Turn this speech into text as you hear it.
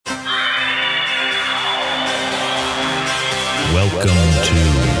Welcome to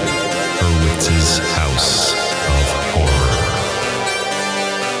Hurwitz's House of Horror.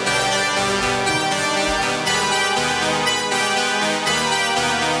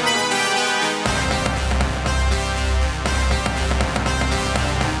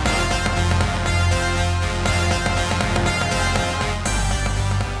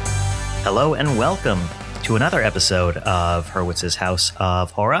 Hello and welcome to another episode of Hurwitz's House of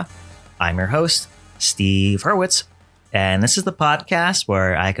Horror. I'm your host, Steve Hurwitz, and this is the podcast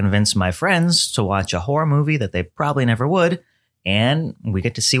where I convince my friends to watch a horror movie that they probably never would, and we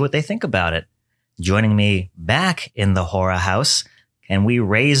get to see what they think about it. Joining me back in the horror house, and we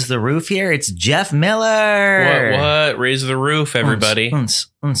raise the roof here, it's Jeff Miller. What? Raise the roof, everybody. Horror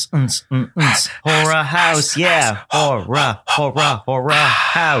house, yeah. Horror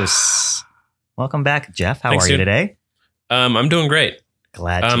house. Welcome back, Jeff. How Thanks, are you dude. today? I'm doing great.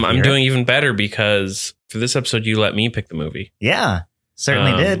 Glad to hear I'm it. doing even better because for this episode, you let me pick the movie. Yeah,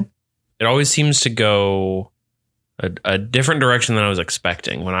 certainly did. It always seems to go a different direction than I was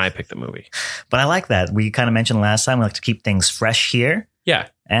expecting when I pick the movie. But I like that. We kind of mentioned last time we like to keep things fresh here. Yeah.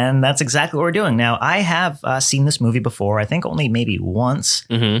 And that's exactly what we're doing. Now, I have seen this movie before, I think only maybe once.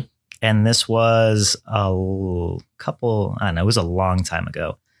 Mm-hmm. And this was a couple, I don't know, it was a long time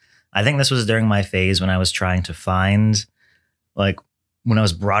ago. I think this was during my phase when I was trying to find, like, when I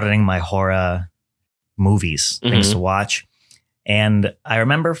was broadening my horror movies, things to watch. And I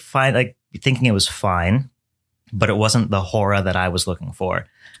remember thinking it was fine, but it wasn't the horror that I was looking for.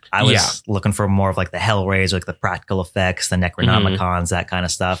 I was looking for more of like the Hellraiser, like the practical effects, the Necronomicons, that kind of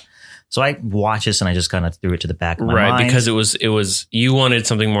stuff. So I watched this and I just kind of threw it to the back of my mind. Right, because it was you wanted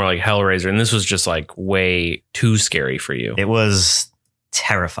something more like Hellraiser, and this was just like way too scary for you. It was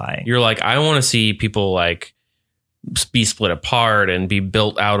terrifying. You're like, I want to see people like be split apart and be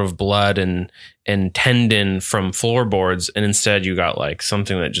built out of blood and tendon from floorboards, and instead you got like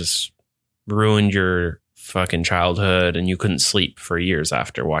something that just ruined your fucking childhood and you couldn't sleep for years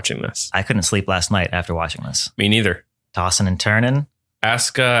after watching this. I couldn't sleep last night after watching this. Me neither. Tossing and turning.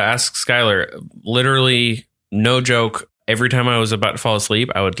 Ask Skylar. Literally, no joke. Every time I was about to fall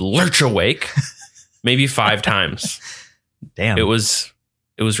asleep, I would lurch awake, maybe 5 times. Damn. It was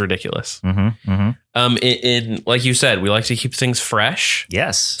ridiculous. Mm-hmm, mm-hmm. In like you said, we like to keep things fresh.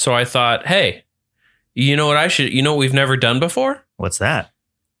 Yes. So I thought, hey, you know what we've never done before? What's that?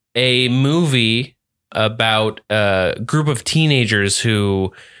 A movie about a group of teenagers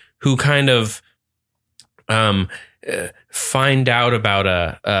who kind of find out about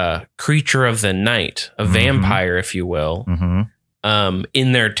a creature of the night, a vampire, if you will,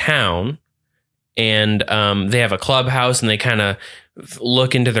 in their town. And they have a clubhouse and they kind of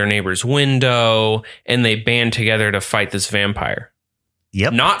look into their neighbor's window and they band together to fight this vampire.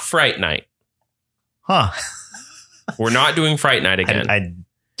 Yep. Not Fright Night. Huh. We're not doing Fright Night again. I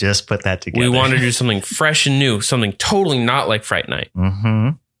just put that together. We want to do something fresh and new, something totally not like Fright Night. Mm-hmm.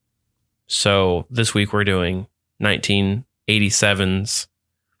 So this week we're doing 1987's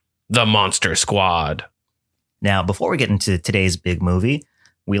The Monster Squad. Now, before we get into today's big movie,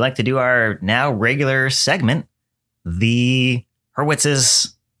 we like to do our now regular segment, the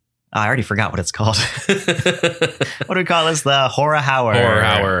Hurwitz's. I already forgot what it's called. What do we call this? The Horror Hour. Horror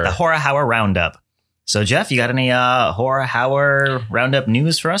Hour. The Horror Hour Roundup. So, Jeff, you got any Horror Hour Roundup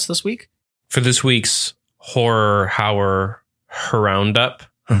news for us this week? For this week's Horror Hour Roundup,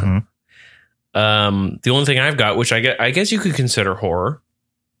 Mm-hmm. the only thing I've got, which I guess you could consider horror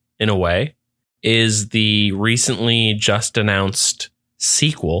in a way, is the recently just announced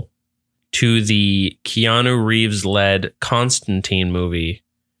sequel to the Keanu Reeves-led Constantine movie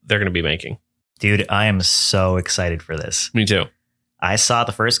they're going to be making. Dude, I am so excited for this. Me too. I saw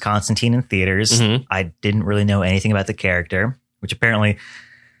the first Constantine in theaters. Mhm. I didn't really know anything about the character, which apparently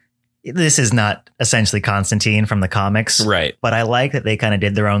this is not essentially Constantine from the comics. Right. But I like that they kind of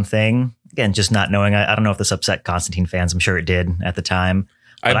did their own thing. Again, just not knowing. I don't know if this upset Constantine fans. I'm sure it did at the time.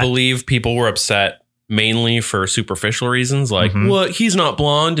 I believe people were upset mainly for superficial reasons, like, what? He's not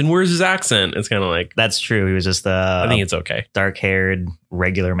blonde, and where's his accent? It's kind of like, That's true. He was just I a think it's okay. dark-haired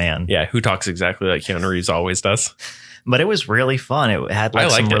regular man. Yeah, who talks exactly like Keanu Reeves always does. But it was really fun. It had I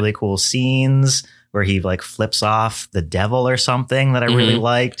like some liked it. really cool scenes where he like flips off the devil or something that I really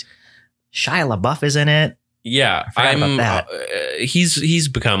liked. Shia LaBeouf is in it. Yeah, I forgot about he's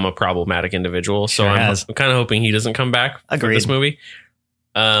become a problematic individual, so Sure I'm has. kind of hoping he doesn't come back for Agreed. this movie.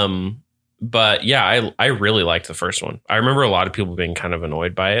 But yeah, I really liked the first one. I remember a lot of people being kind of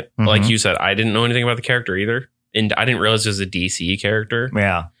annoyed by it. Mhm. Like you said, I didn't know anything about the character either, and I didn't realize it was a DC character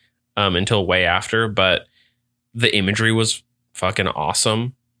Yeah. until way after. But the imagery was fucking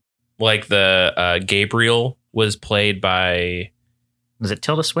awesome. Like the Gabriel was played by Was it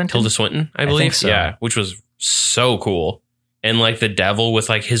Tilda Swinton? Tilda Swinton, I believe. think so. Yeah, which was so cool. And like the devil with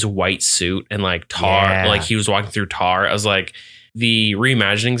like his white suit and like tar, Yeah. like he was walking through tar. I was like, the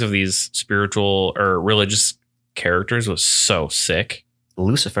reimaginings of these spiritual or religious characters was so sick.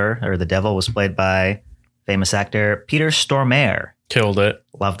 Lucifer, or the devil, was played by famous actor Peter Stormare. Killed it.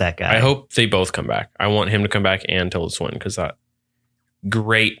 Love that guy. I hope they both come back. I want him to come back and Tilda Swinton because that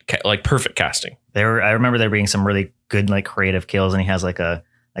great, like perfect casting. I remember there being some really good, like, creative kills, and he has like a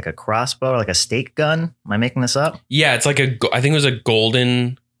crossbow or like a stake gun. Am I making this up? Yeah, it's like I think it was a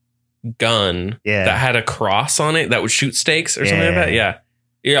golden gun Yeah. that had a cross on it that would shoot stakes or something like that. Yeah.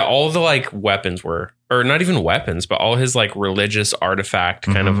 Yeah, all the like weapons were, or not even weapons, but all his like religious artifact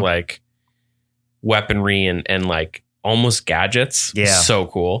kind of Mhm. like weaponry and like almost gadgets. Yeah. So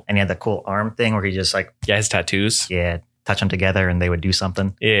cool. And he had the cool arm thing where he just like, Yeah, his tattoos. touch them together and they would do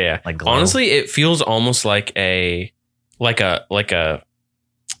something. Yeah. Like glow. Honestly, it feels almost like a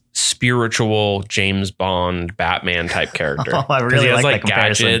spiritual James Bond Batman type character. Oh, I 'Cause really he has like like that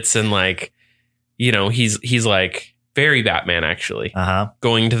comparison. gadgets and like, you know, he's like very Batman actually.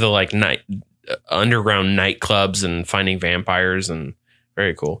 Going to the like underground nightclubs and finding vampires, and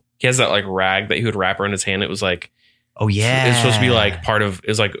very cool. He has that like rag that he would wrap around his hand. It was like, Oh yeah. it's supposed to be like part of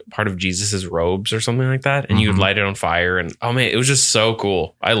Jesus's robes or something like that. And you would Mhm. light it on fire. And oh man, it was just so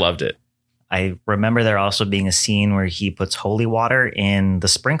cool. I loved it. I remember there also being a scene where he puts holy water in the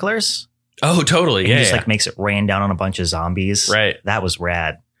sprinklers. Oh, totally. And Yeah. he just yeah. like makes it rain down on a bunch of zombies. Right. That was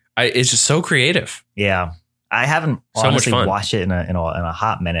rad. It's just so creative. Yeah. I haven't So much honestly fun. watched it in a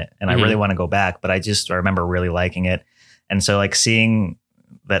hot minute, and Mhm. I really want to go back, but I remember really liking it. And so like seeing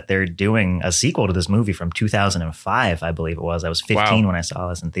that they're doing a sequel to this movie from 2005, I believe it was. I was 15 Wow. when I saw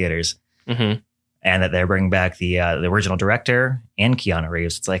this in theaters. Mm-hmm. And that they're bringing back the original director and Keanu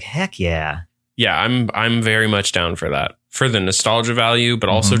Reeves. It's like, heck yeah. Yeah, I'm very much down for that, for the nostalgia value, but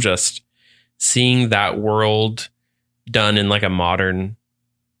also Mhm. just seeing that world done in like a modern,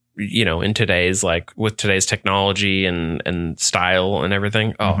 you know, in today's like with today's technology and style and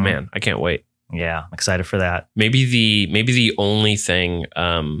everything. Oh Mhm. man, I can't wait. Yeah, I'm excited for that. Maybe the only thing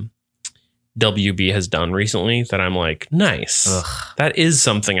WB has done recently that I'm like, nice. Ugh. That is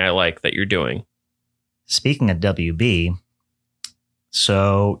something I like that you're doing. Speaking of WB,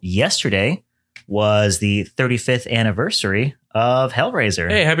 so yesterday was the 35th anniversary of Hellraiser.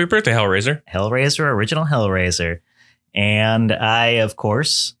 Hey, happy birthday, Hellraiser. Hellraiser, original Hellraiser. And I, of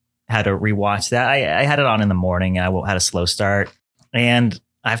course, had to rewatch that. I had it on in the morning. I had a slow start. And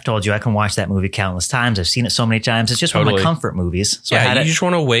I've told you I can watch that movie countless times. I've seen it so many times. It's just one of Totally. my comfort movies. So I Yeah, had you it. just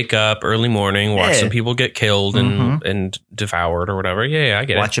want to wake up early morning, watch Yeah. some people get killed and devoured or whatever. Yeah, I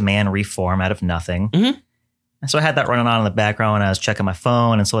get Watch a man reform out of nothing. Mhm. And so I had that running on in the background when I was checking my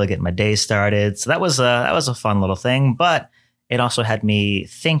phone and slowly getting my day started. So that was a fun little thing. But it also had me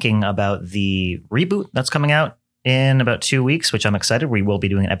thinking about the reboot that's coming out in about 2 weeks, which I'm excited. We will be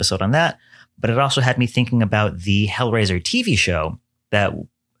doing an episode on that. But it also had me thinking about the Hellraiser TV show that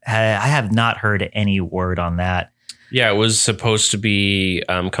I have not heard any word on that. Yeah, it was supposed to be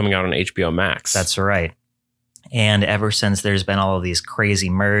coming out on HBO Max. That's right. And ever since there's been all of these crazy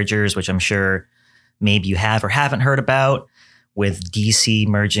mergers, which I'm sure maybe you have or haven't heard about, with DC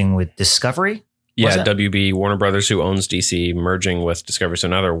merging with Discovery. Was yeah, it? WB, Warner Brothers, who owns DC, merging with Discovery. So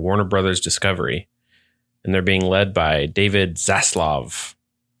now they're Warner Brothers Discovery. And they're being led by David Zaslav.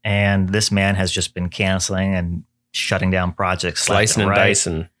 And this man has just been canceling and shutting down projects. left Slicing and right.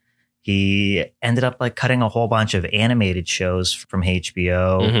 dicing. He ended up like cutting a whole bunch of animated shows from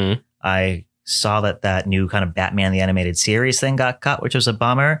HBO. Mhm. I saw that new kind of Batman the Animated Series thing got cut, which was a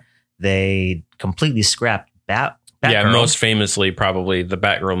bummer. They completely scrapped Yeah, Batgirl. most famously, probably the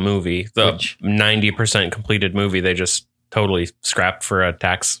Batgirl movie, the Which- 90% completed movie they just totally scrapped for a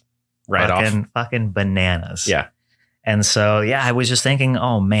tax write-off. fucking bananas. Yeah. And so, yeah, I was just thinking,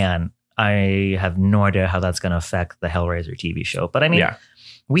 oh man, I have no idea how that's going to affect the Hellraiser TV show. But I mean, Yeah.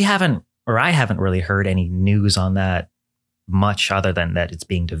 I haven't really heard any news on that much other than that it's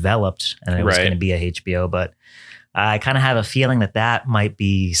being developed and it was Right. going to be a HBO. But I kind of have a feeling that might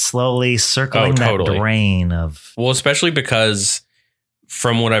be slowly circling that totally. drain of. Well, especially because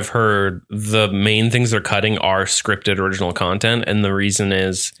from what I've heard, the main things they're cutting are scripted original content. And the reason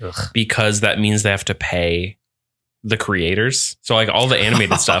is because that means they have to pay the creators. So like all the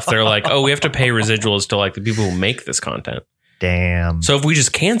animated stuff, they're like, oh, we have to pay residuals to like the people who make this content. Damn. So if we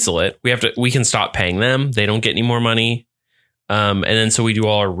just cancel it, we can stop paying them. They don't get any more money. And then so we do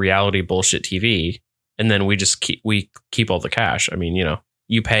all our reality bullshit TV, and then we just keep all the cash. I mean, you know,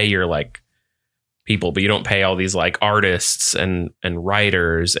 you pay your like people, but you don't pay all these like artists and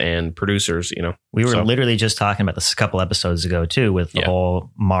writers and producers, you know. We were literally just talking about this a couple episodes ago too, with the whole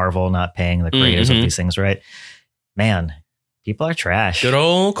Marvel not paying the creators of these things, right? Man, people are trash. Good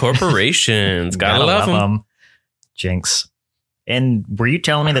old corporations. Gotta love them. Jinx. And were you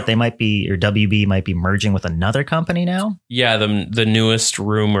telling me that they might be, or WB might be merging with another company now? Yeah, the newest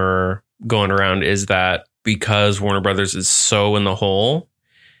rumor going around is that because Warner Brothers is so in the hole,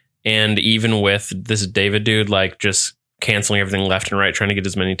 and even with this David dude like just canceling everything left and right, trying to get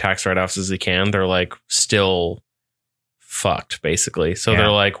as many tax write-offs as he can, they're like still fucked basically. So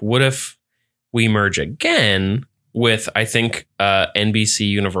they're like, what if we merge again with, I think, NBC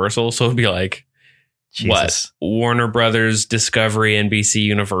Universal? So it'd be like, Jesus. What? Warner Brothers, Discovery, NBC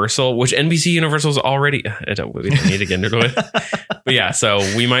Universal, which NBC Universal is already. We don't need to get into it. But yeah, so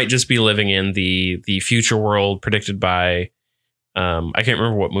we might just be living in the future world predicted by, I can't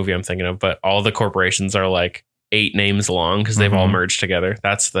remember what movie I'm thinking of, but all the corporations are like 8 names long because they've all merged together.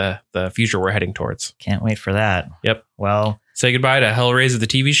 That's the future we're heading towards. Can't wait for that. Yep. Well, say goodbye to Hellraiser, the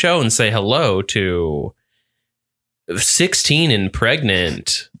TV show, and say hello to 16 and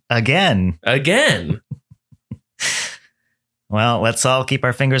Pregnant. Again. Well, let's all keep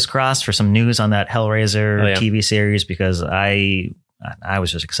our fingers crossed for some news on that Hellraiser TV series, because I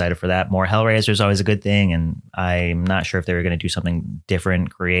was just excited for that. More Hellraiser is always a good thing, and I'm not sure if they were going to do something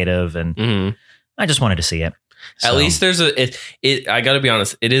different, creative, and I just wanted to see it. At least there's I got to be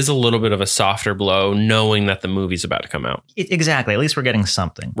honest, it is a little bit of a softer blow knowing that the movie's about to come out. Exactly. At least we're getting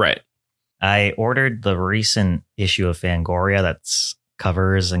something. Right. I ordered the recent issue of Fangoria that's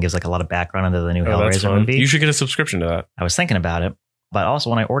covers and gives like a lot of background into the new Hellraiser movie. You should get a subscription to that. I was thinking about it, but also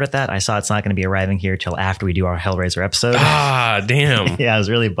when I ordered that, I saw it's not going to be arriving here till after we do our Hellraiser episode. Ah, damn. Yeah, I was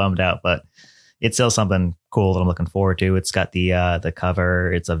really bummed out, but it's still something cool that I'm looking forward to. It's got the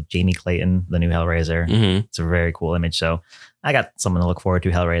cover. It's of Jamie Clayton, the new Hellraiser. It's a very cool image. So I got something to look forward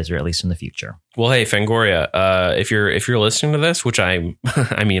to Hellraiser, at least in the future. Well, hey, Fangoria, if you're listening to this, which I'm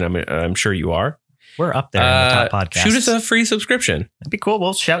sure you are. We're up there in the top podcasts. Shoot us a free subscription. That'd be cool.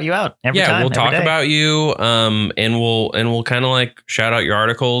 We'll shout you out every time. Yeah, we'll talk about you, and we'll kind of like shout out your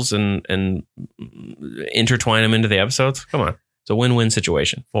articles and intertwine them into the episodes. Come on, it's a win-win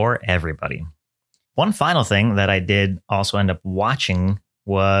situation for everybody. One final thing that I did also end up watching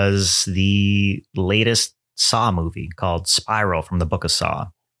was the latest Saw movie called Spiral from the Book of Saw.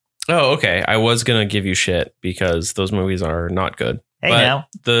 Oh, okay. I was gonna give you shit because those movies are not good. Hey, but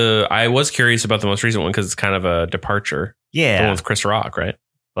now. I was curious about the most recent one because it's kind of a departure. Yeah. The one with Chris Rock, right?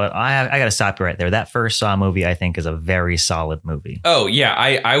 But I got to stop you right there. That first Saw movie, I think, is a very solid movie. Oh, yeah.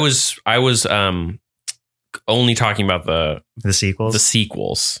 I was only talking about the sequels. The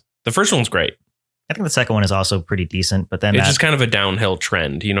sequels. The first one's great. I think the second one is also pretty decent, but then it's just kind of a downhill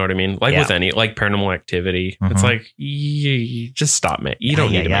trend. You know what I mean? Like with any, like Paranormal Activity. It's like, you just stop, man. You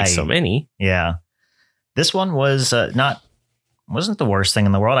don't need to make so many. Yeah. This one was wasn't the worst thing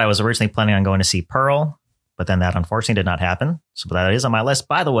in the world. I was originally planning on going to see Pearl, but then that unfortunately did not happen. So that is on my list.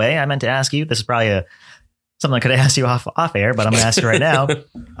 By the way, I meant to ask you, this is probably something I could have asked you off air, but I'm going to ask you right now.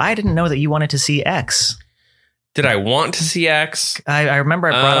 I didn't know that you wanted to see X. Did I want to see X? I remember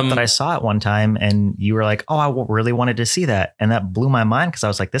I brought up that I saw it one time and you were like, oh, I really wanted to see that. And that blew my mind because I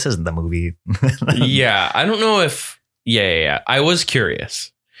was like, this isn't the movie. Yeah. I don't know if. Yeah. I was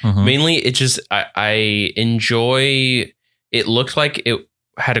curious. Mainly, it just, I enjoy. It looked like it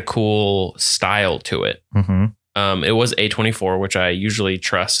had a cool style to it. It was A24, which I usually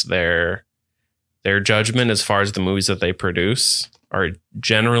trust their judgment as far as the movies that they produce are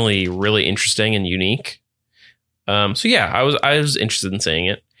generally really interesting and unique. So yeah, I was interested in seeing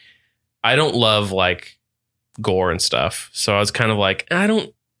it. I don't love like gore and stuff, so I was kind of like,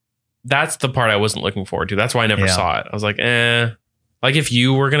 that's the part I wasn't looking forward to. That's why I never saw it. I was like, like if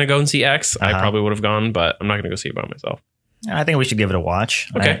you were gonna go and see X, I probably would have gone, but I'm not gonna go see it by myself. I think we should give it a watch.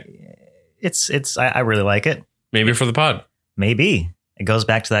 Okay. I really like it. Maybe for the pod. Maybe. It goes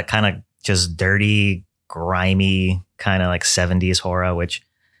back to that kind of just dirty, grimy, kind of like 70s horror, which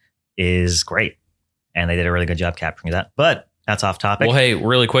is great. And they did a really good job capturing that. But that's off topic. Well, hey,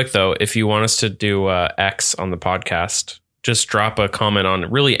 really quick, though, if you want us to do X on the podcast, just drop a comment on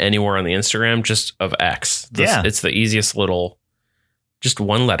really anywhere on the Instagram, just of X. It's the easiest little, just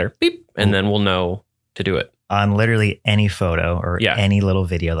one letter, beep, and then we'll know to do it. On literally any photo or any little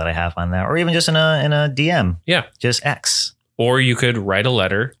video that I have on that, or even just in a DM. Yeah. Just X. Or you could write a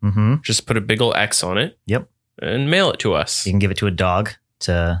letter, just put a big ol' X on it. Yep. And mail it to us. You can give it to a dog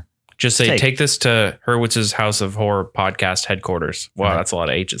to just say, take this to Hurwitz's House of Horror podcast headquarters. Wow, that's a lot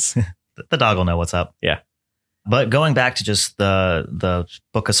of H's. The dog will know what's up. Yeah. But going back to just the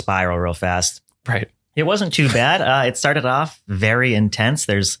Book of Spiral real fast, Right. It wasn't too bad. It started off very intense.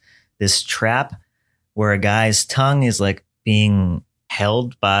 There's this trap where a guy's tongue is like being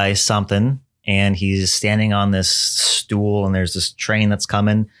held by something, and he's standing on this stool, and there's this train that's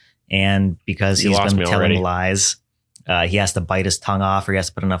coming. And because he's been telling lies, he has to bite his tongue off, or he has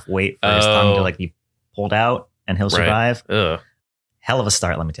to put enough weight for his tongue to like be pulled out, and he'll survive. Ugh. Hell of a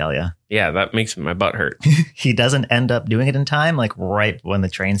start, let me tell you. Yeah, that makes my butt hurt. He doesn't end up doing it in time. Like right when the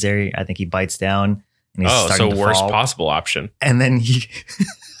train's there, I think he bites down. And he's starting to worst fall. Possible option. And then he...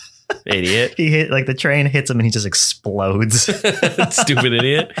 Idiot. He hit, like the train hits him and he just explodes. Stupid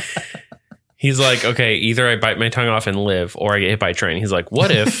idiot. He's like, okay, either I bite my tongue off and live, or I get hit by a train. He's like, what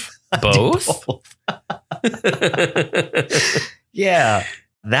if both? Yeah.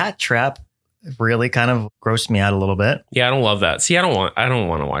 That trap really kind of grossed me out a little bit. Yeah, I don't love that. See, I don't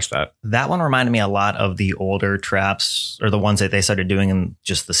want to watch that. That one reminded me a lot of the older traps, or the ones that they started doing in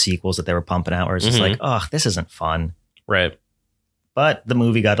just the sequels that they were pumping out, where it's just like, oh, this isn't fun. Right. But the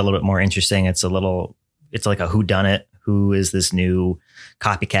movie got a little bit more interesting. It's like a whodunit. Who is this new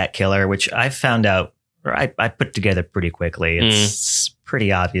copycat killer? Which I found out, or I put together pretty quickly. It's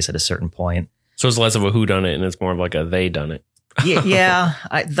pretty obvious at a certain point. So it's less of a whodunit and it's more of like a they done it. Yeah.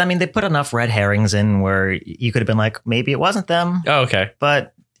 I mean, they put enough red herrings in where you could have been like, maybe it wasn't them. Oh, okay.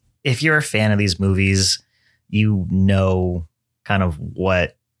 But if you're a fan of these movies, you know kind of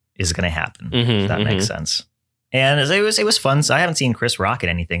what is going to happen. If that makes sense. And it was fun. So I haven't seen Chris Rock in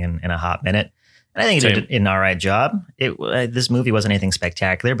anything in a hot minute. And I think he did an all right job. This movie wasn't anything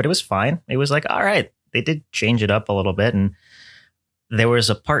spectacular, but it was fine. It was like, all right, they did change it up a little bit. And there was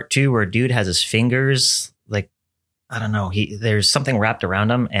a part 2 where a dude has his fingers, like, I don't know, there's something wrapped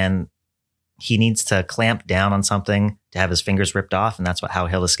around him and he needs to clamp down on something to have his fingers ripped off. And that's how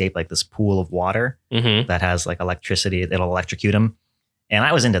he'll escape like this pool of water that has like electricity. It'll electrocute him. And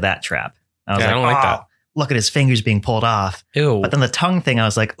I was into that trap. I was I don't like that. Look at his fingers being pulled off. Ew. But then the tongue thing, I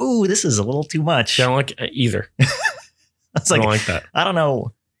was like, ooh, this is a little too much. I don't like it either. I don't like that. I don't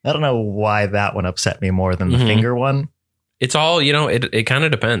know why that one upset me more than the finger one. It's all, it kind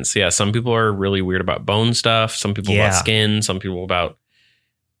of depends. Yeah. Some people are really weird about bone stuff. Some people about skin. Some people about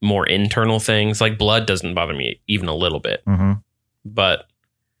more internal things. Like blood doesn't bother me even a little bit. But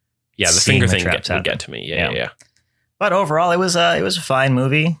yeah, the finger thing would get to me. Yeah. But overall, it was a fine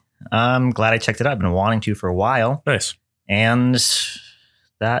movie. I'm glad I checked it out. I've been wanting to for a while. Nice. And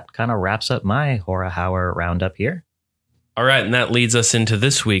that kind of wraps up my Horror Hour roundup here. All right. And that leads us into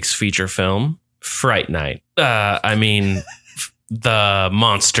this week's feature film, Fright Night. The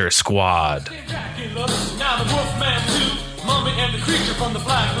Monster Squad. Now the Wolfman too, Mummy and the creature from the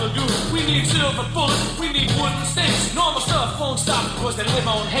Black Lagoon. We need silver bullets, we need wooden stakes. Normal stuff won't stop because they live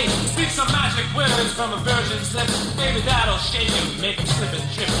on hate. Speak some magic words from a virgin's lips. Maybe that'll shake him, make him slip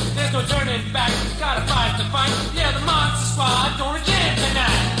and trip. There's no turning back, gotta fight to fight. Yeah, the Monster Squad gonna jam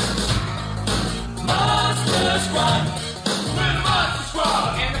tonight. Monster Squad, we're the Monster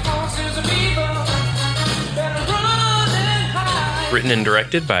Squad, and the forces of evil better run and hide. Written and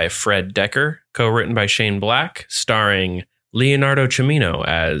directed by Fred Decker, co-written by Shane Black, starring Leonardo Cimino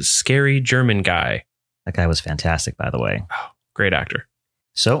as Scary German Guy. That guy was fantastic, by the way. Oh, great actor.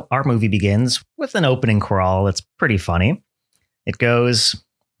 So our movie begins with an opening crawl that's pretty funny. It goes,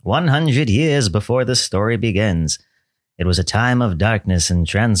 100 years before the story begins, it was a time of darkness in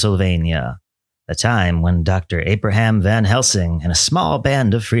Transylvania. A time when Dr. Abraham Van Helsing and a small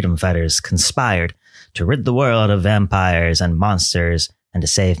band of freedom fighters conspired to rid the world of vampires and monsters and to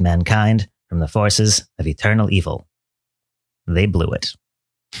save mankind from the forces of eternal evil. They blew it.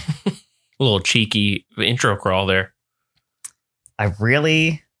 A little cheeky intro crawl there. I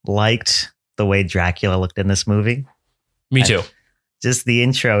really liked the way Dracula looked in this movie. Me too. Just the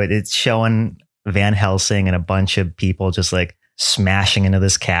intro, it's showing Van Helsing and a bunch of people just like smashing into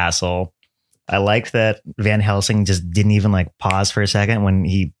this castle. I liked that Van Helsing just didn't even like pause for a second when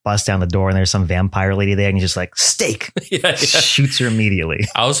he busts down the door and there's some vampire lady there and he's just like, steak, shoots her immediately.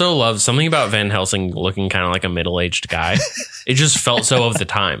 I also love something about Van Helsing looking kind of like a middle-aged guy. It just felt so of the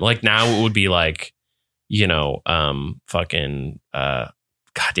time. Like now it would be like, God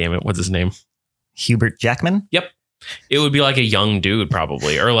damn it. What's his name? Hubert Jackman. Yep. It would be like a young dude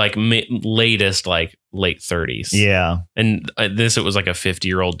probably, or like latest, like late 30s. Yeah. And it was like a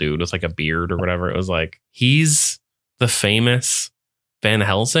 50-year-old dude with like a beard or whatever. It was like, he's the famous Van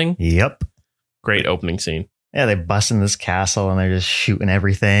Helsing. Yep. Great opening scene. Yeah. They bust in this castle and they're just shooting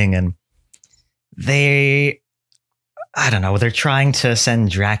everything. And they're trying to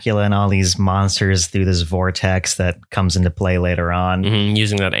send Dracula and all these monsters through this vortex that comes into play later on.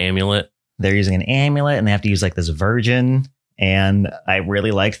 Using that amulet. They're using an amulet and they have to use like this virgin. And I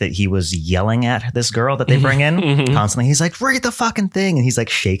really liked that he was yelling at this girl that they bring in Mhm. constantly. He's like, read the fucking thing. And he's like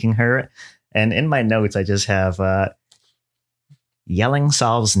shaking her. And in my notes, I just have yelling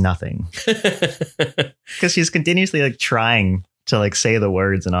solves nothing. Because she's continuously like trying to like say the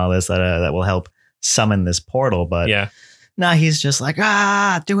words and all this that will help summon this portal. But Yeah. nah, he's just like,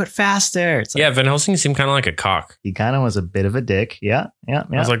 do it faster. It's like, Yeah. Van Helsing seemed kind of like a cock. he kind of was a bit of a dick. Yeah. I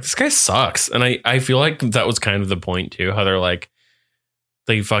was like, this guy sucks. And I feel like that was kind of the point too, how they're like,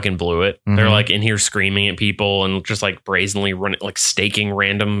 they fucking blew it. They're Mhm. like in here screaming at people and just like brazenly running, like staking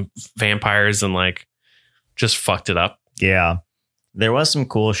random vampires and like just fucked it up. Yeah. There was some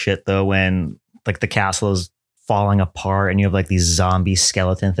cool shit though when like the castle is falling apart and you have like these zombie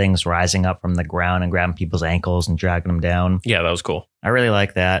skeleton things rising up from the ground and grabbing people's ankles and dragging them down. Yeah, that was cool. I really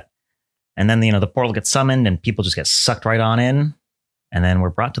like that. And then, the portal gets summoned and people just get sucked right on in. And then we're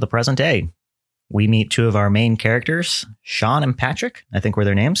brought to the present day. We meet two of our main characters, Sean and Patrick, I think were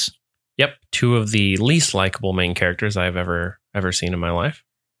their names. Yep. Two of the least likable main characters I've ever seen in my life.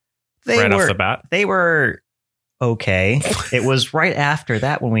 They right were, off the bat. They were okay. It was right after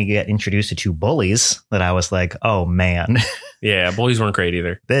that when we get introduced to two bullies that I was like, oh man, Yeah, bullies weren't great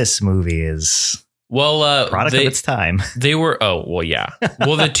either. this movie is Well, product of its time. they were. Oh, well, yeah.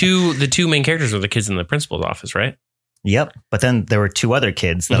 Well, the two main characters were the kids in the principal's office, right? Yep. But then there were two other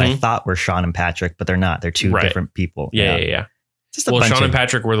kids that I Mhm. thought were Sean and Patrick, but they're not. They're two Right. different people. Yeah. Just a Well, bunch Sean and of,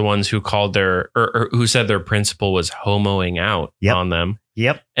 Patrick were the ones who called or who said their principal was homoing out Yep. on them,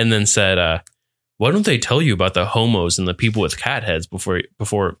 Yep. and then said, "Why don't they tell you about the homos and the people with cat heads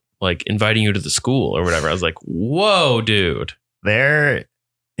before like inviting you to the school or whatever?" I was like, "Whoa, dude! There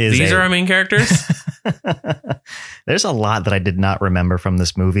is These are our main characters." There's a lot that I did not remember from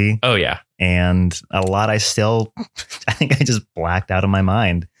this movie, Oh yeah, and a lot I think I just blacked out of my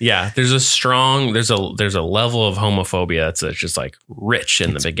mind. yeah. There's a level of homophobia that's just like rich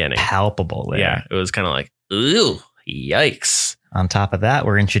in the beginning. Palpable there. Yeah, it was kind of like, ooh, yikes. On top of that,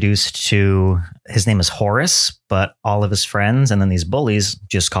 we're introduced to his name is Horace, but all of his friends and then these bullies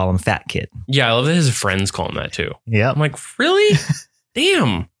just call him Fat Kid. Yeah, I love that his friends call him that too. Yep. I'm like, really?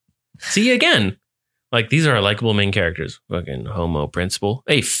 Damn. See, again, like these are our likable main characters. Fucking homo principal.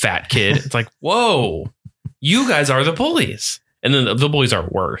 Hey, fat kid. It's like, whoa, you guys are the bullies. And then the bullies are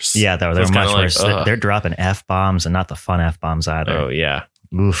worse. Yeah, they're it's much kinda like, worse. ugh. They're dropping F-bombs and not the fun F-bombs either. Oh, yeah.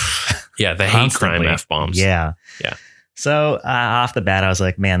 Oof. Yeah, the hate crime Constantly. F-bombs. Yeah. Yeah. So off the bat, I was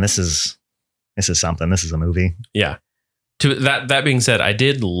like, man, this is something. This is a movie. Yeah. To that being said, I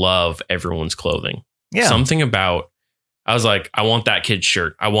did love everyone's clothing. Yeah. Something about, I was like, I want that kid's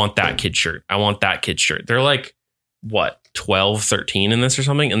shirt. I want that kid's shirt. I want that kid's shirt. They're like, what, 12, 13 in this or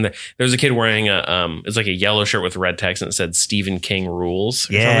something? And there's a kid wearing it's like a yellow shirt with red text and it said Stephen King rules.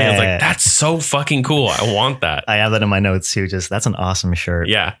 Or something. I was Yeah. like, that's so fucking cool. I want that. I have that in my notes too. Just that's an awesome shirt.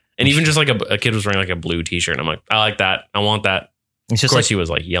 Yeah. And even just like a kid was wearing like a blue t-shirt. And I'm like, I like that. I want that. It's Of just course like he was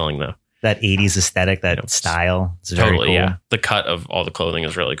like yelling though. that 80s aesthetic, that Yeah. style. It's very Totally. cool. Yeah. The cut of all the clothing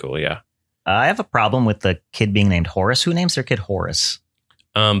is really cool. Yeah. I have a problem with the kid being named Horace. Who names their kid Horace?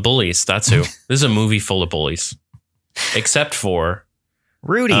 Bullies. That's who. This is a movie full of bullies. Except for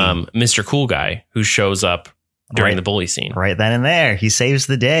Rudy. Mr. Cool Guy, who shows up during Right. the bully scene. Right then and there, he saves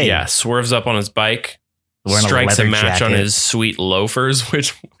the day. Yeah, swerves up on his bike, Wearing strikes a leather match on jacket. his sweet loafers,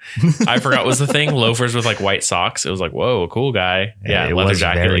 which I forgot was the thing. Loafers with like white socks. It was like, whoa, cool guy. Yeah, it leather was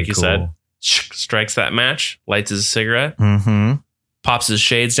jacket, very like you cool. said. Strikes that match, lights his cigarette, Mm-hmm. pops his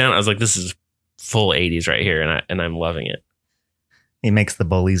shades down. I was like, this is full 80s right here, and I'm loving it. He makes the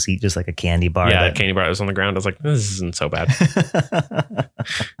bullies eat just like a candy bar. Yeah, that- the candy bar was on the ground. I was like, this isn't so bad.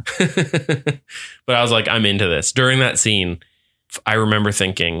 But I was like, I'm into this. During that scene, I remember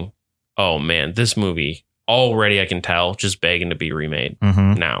thinking, oh man, this movie already I can tell just begging to be remade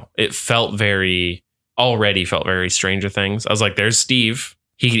Mhm. now. It already felt very Stranger Things. I was like, there's Steve.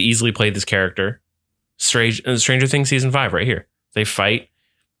 He could easily play this character. Stranger Things season 5 right here. They fight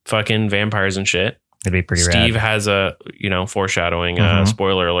fucking vampires and shit. It'd be pretty Steve rad. has a, foreshadowing, Mhm.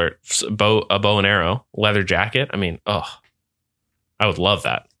 spoiler alert, a bow and arrow, leather jacket. I mean, I would love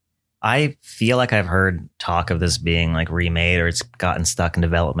that. I feel like I've heard talk of this being like remade or it's gotten stuck in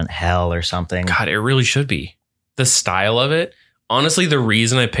development hell or something. God, it really should be. The style of it. Honestly, the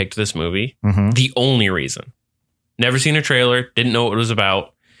reason I picked this movie, Mhm. the only reason, never seen a trailer, didn't know what it was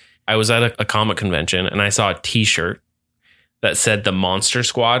about. I was at a comic convention and I saw a t-shirt that said the Monster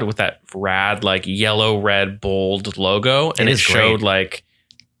Squad with that rad, like yellow, red, bold logo. And It it is showed great. like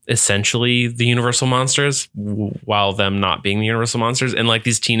essentially the Universal Monsters while them not being the Universal Monsters. And like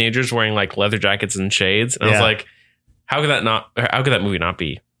these teenagers wearing like leather jackets and shades. And I was Yeah. like, how could that movie not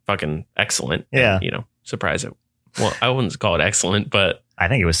be fucking excellent? Yeah. And, surprise it. Well, I wouldn't call it excellent, but I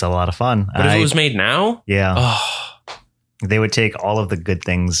think it was still a lot of fun. if it was made now, yeah, oh, they would take all of the good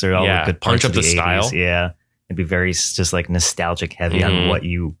things or all Yeah, the good parts punch up of the the 80s. style. Yeah, it'd be very just like nostalgic heavy on Mhm. what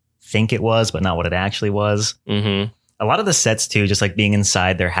you think it was, but not what it actually was. mm-hmm. A lot of the sets too, just like being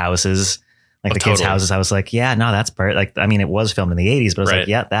inside their houses, like Oh, the kids' totally. houses. I was like, yeah, no, that's perfect. Like, I mean, it was filmed in the 80s, but I was Right. like,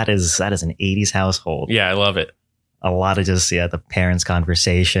 yeah, that is an 80s household. Yeah, I love it. A lot of just the parents'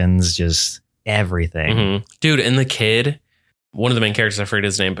 conversations, just everything. Mhm. Dude, and the kid, one of the main characters, I forget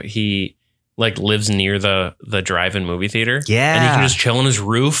his name, but he like lives near the drive-in movie theater. Yeah. And he can just chill on his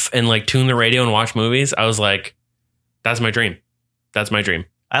roof and like tune the radio and watch movies. I was like, that's my dream. That's my dream.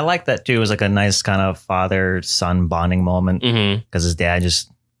 I like that too. It was like a nice kind of father-son bonding moment Mm-hmm. because his dad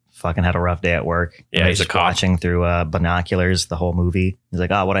just fucking had a rough day at work. Yeah, And he's a just cop. watching through binoculars the whole movie. He's like,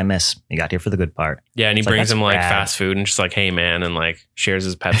 oh, what'd I miss? You got here for the good part. Yeah, and he It's like, brings that's him like rad. fast food and just like, hey man, and like shares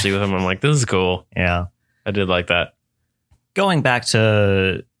his Pepsi with him. I'm like, this is cool. Yeah. I did like that. Going back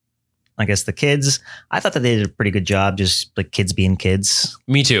to, I guess, the kids, I thought that they did a pretty good job just like kids being kids.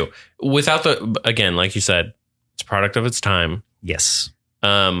 Me too. Without the, again, like you said, it's a product of its time. Yes.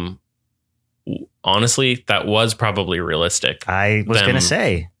 Honestly, that was probably realistic. I was Them, going to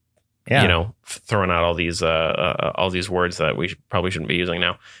say, yeah. You know, throwing out all these words that we probably shouldn't be using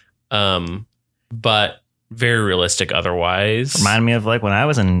now. But very realistic otherwise. Reminded me of like when I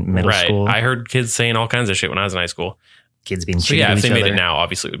was in middle Right. school, I heard kids saying all kinds of shit when I was in high school. kids being So shitty yeah, to if each they made other. it now,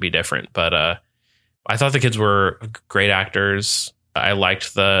 obviously it would be different. But I thought the kids were great actors. I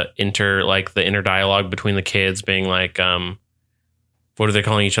liked the inner dialogue between the kids being like, what are they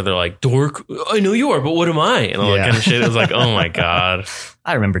calling each other? Like, dork, I know you are, but what am I? And all that Yeah. kind of shit. It was like, oh my God.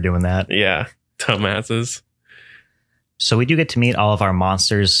 I remember doing that. Yeah. Dumbasses. So we do get to meet all of our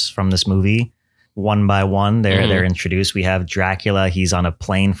monsters from this movie one by one. Mhm. They're introduced. We have Dracula. He's on a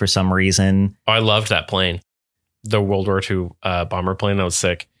plane for some reason. Oh, I loved that plane. The World War II bomber plane. That was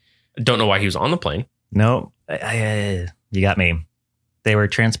sick. Don't know why he was on the plane. No, you got me. They were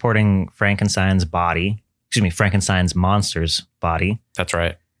transporting Frankenstein's monster's body. That's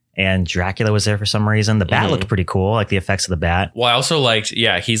right. And Dracula was there for some reason. The bat Mhm. looked pretty cool, like the effects of the bat. Well, I also liked,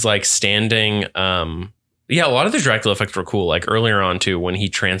 he's like standing. A lot of the Dracula effects were cool. Like earlier on too, when he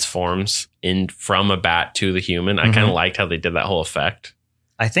transforms in from a bat to the human, I kind of liked how they did that whole effect.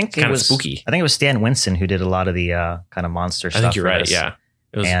 I think it Kinda was spooky. I think it was Stan Winston who did a lot of the kind of monster stuff. I think you're for right. this. Yeah,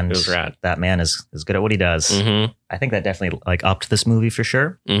 it was rad. That man is good at what he does. Mm-hmm. I think that definitely like upped this movie for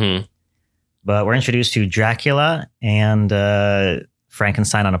sure. Mm-hmm. But we're introduced to Dracula and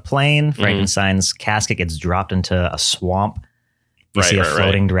Frankenstein on a plane. Frankenstein's casket gets dropped into a swamp. You see a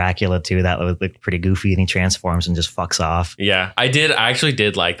floating Dracula too. That looked pretty goofy, and he transforms and just fucks off. Yeah, I actually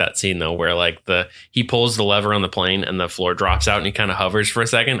did like that scene though, where like he pulls the lever on the plane and the floor drops out and he kind of hovers for a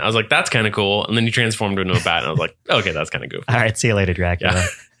second. I was like, that's kind of cool. And then he transformed into a bat, and I was like, okay, that's kind of goofy. All right, see you later, Dracula. Yeah.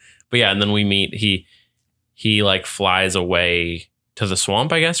 But yeah, and then we meet. He like flies away to the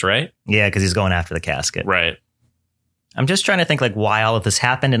swamp, I guess, right? Yeah, because he's going after the casket. Right. I'm just trying to think like why all of this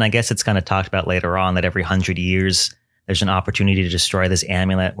happened, and I guess it's kind of talked about later on that every 100 years there's an opportunity to destroy this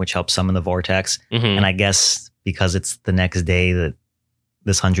amulet, which helps summon the vortex. Mm-hmm. And I guess because it's the next day that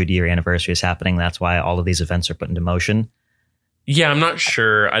this 100-year anniversary is happening, that's why all of these events are put into motion. Yeah, I'm not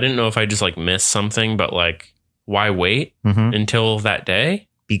sure. I didn't know if I just like missed something, but like, why wait Mm-hmm. until that day?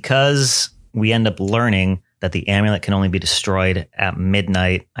 Because we end up learning that the amulet can only be destroyed at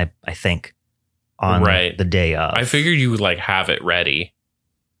midnight, I think, on Right. the day of. I figured you would like have it ready,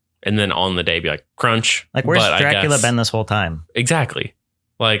 and then on the day be like crunch. Like, where's But I Dracula guess- been this whole time? Exactly.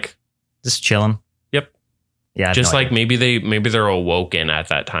 Like, Just chilling. Yep. Yeah. I have just no like idea. maybe they're awoken at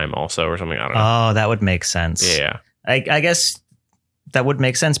that time also or something. I don't know. Oh, that would make sense. Yeah. I guess that would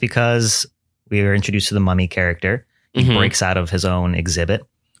make sense because we were introduced to the mummy character. He Mhm. breaks out of his own exhibit.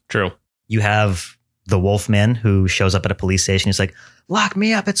 True. You have the Wolfman who shows up at a police station. He's like, lock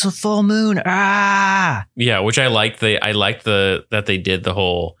me up. It's a full moon. Ah. Yeah, which I liked that they did the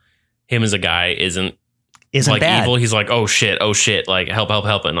whole him as a guy isn't like bad. evil. He's like, oh shit, like help,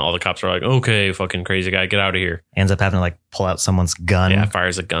 and all the cops are like, okay, fucking crazy guy, get out of here. Ends up having to like pull out someone's gun. Yeah,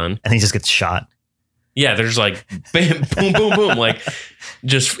 fires a gun. And he just gets shot. Yeah, they're just like bam, boom, boom, boom. Like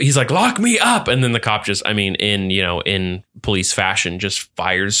just he's like, lock me up. And then the cop just, in police fashion, just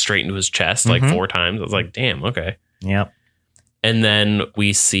fires straight into his chest like Mhm. 4 times. I was like, damn, okay. Yep. And then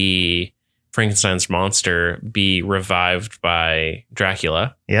we see Frankenstein's monster be revived by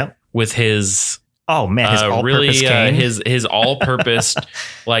Dracula Yep. with his Oh man, his all-purpose cane. his all-purpose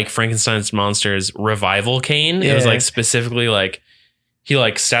like Frankenstein's monster's revival cane. It was Yeah. like specifically like he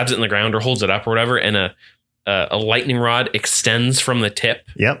like stabs it in the ground or holds it up or whatever, and a lightning rod extends from the tip,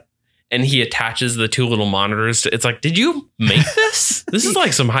 Yep. and he attaches the two little monitors. It's like, did you make this? This is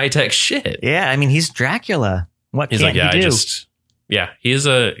like some high tech shit. Yeah, I mean, he's Dracula. What He's can't like, he do? He's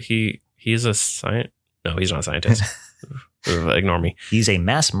a scientist. No, he's not a scientist. Ignore me. He's a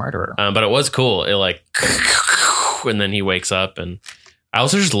mass murderer. But it was cool. It like, and then he wakes up, and I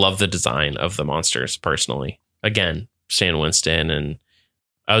also just love the design of the monsters personally. Again, Stan Winston, and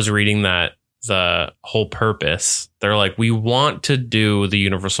I was reading that the whole purpose, they're like, we want to do the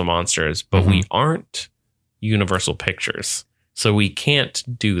Universal monsters, but we aren't Universal Pictures, so we can't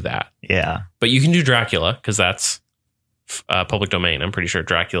do that. Yeah. But you can do Dracula, because that's public domain. I'm pretty sure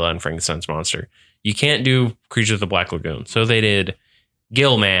Dracula and Frankenstein's monster. You can't do Creature of the Black Lagoon. So they did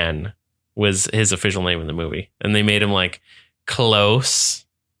Gillman was his official name in the movie. And they made him like close,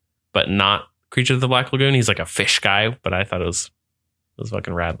 but not Creature of the Black Lagoon. He's like a fish guy, but I thought it was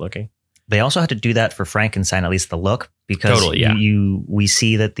fucking rad looking. They also had to do that for Frankenstein, at least the look, because we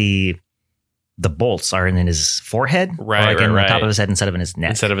see that the bolts are in his forehead, right, in the top of his head instead of in his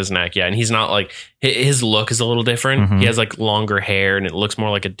neck. Instead of his neck, yeah. And he's not like, his look is a little different. He has like longer hair, and it looks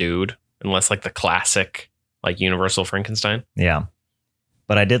more like a dude, and less like the classic like Universal Frankenstein. Yeah.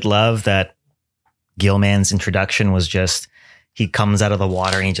 But I did love that Gillman's introduction was just, he comes out of the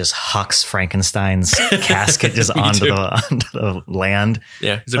water and he just hucks Frankenstein's casket just onto the land.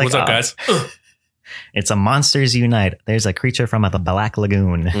 Yeah. He's like, what's up, guys? It's a Monsters Unite. There's a creature from the Black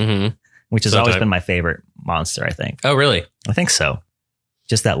Lagoon, which has always been my favorite monster, I think. Oh, really? I think so.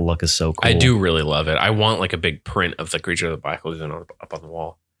 Just that look is so cool. I do really love it. I want like a big print of the Creature of the Black Lagoon up on the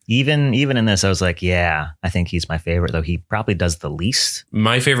wall. Even in this, I was like, yeah, I think he's my favorite, though he probably does the least.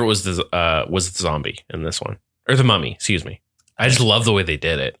 My favorite was the zombie in this one, or the mummy. Excuse me. I just love the way they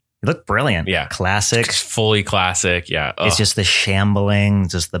did it. It looked brilliant. Yeah, classic, it's fully classic. Yeah, it's just the shambling,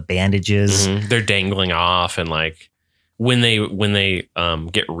 just the bandages. They're dangling off, and like when they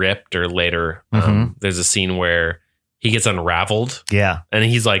get ripped or later, there's a scene where he gets unraveled. Yeah, and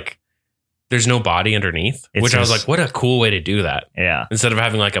he's like, there's no body underneath, which I was like, what a cool way to do that. Yeah. Instead of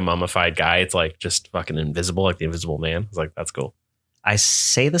having like a mummified guy, it's like just fucking invisible, like the Invisible Man. I was like, that's cool. I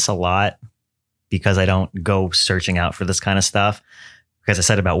say this a lot because I don't go searching out for this kind of stuff. Because I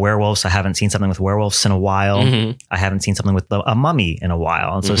said about werewolves, I haven't seen something with werewolves in a while. I haven't seen something with a mummy in a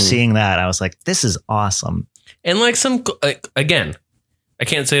while. And so seeing that, I was like, this is awesome. And like again, I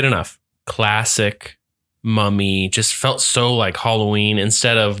can't say it enough. Classic mummy, just felt so like Halloween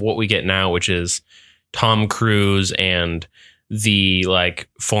instead of what we get now, which is Tom Cruise and the like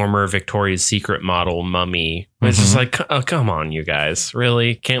former Victoria's Secret model mummy. It's just like, oh, come on, you guys.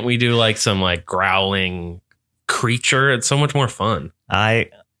 Really? Can't we do like some like growling creature? It's so much more fun. I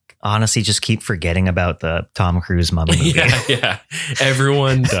honestly just keep forgetting about the Tom Cruise mummy movie. Yeah.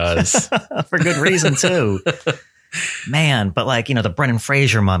 Everyone does. For good reason, too. Man, but like, the Brendan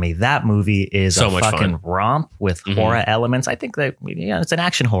Fraser mummy, that movie is so a fucking romp with horror elements. I think that, it's an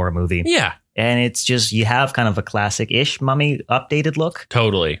action horror movie. Yeah. And it's just, you have kind of a classic-ish mummy updated look.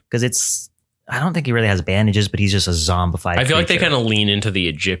 Totally. Because I don't think he really has bandages, but he's just a zombified I feel like they creature. kind of lean into the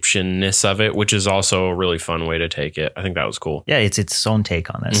Egyptian-ness of it, which is also a really fun way to take it. I think that was cool. Yeah, it's its own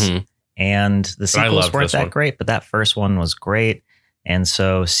take on this. And the sequels weren't that great, but that first one was great. And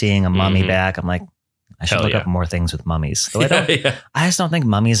so seeing a mummy back, I'm like, I should look up more things with mummies. Though I just don't think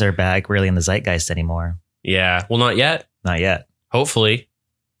mummies are back really in the zeitgeist anymore. Yeah. Well, not yet. Not yet. Hopefully,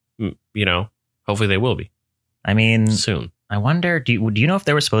 hopefully they will be. I mean, soon. I wonder, do you know if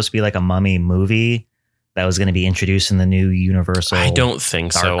there was supposed to be like a mummy movie that was going to be introduced in the new Universal? I don't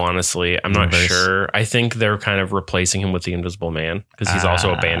think so, honestly. I'm not universe? sure. I think they're kind of replacing him with the Invisible Man because he's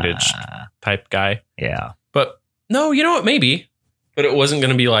also a bandaged type guy. Yeah. But no, you know what? Maybe. But it wasn't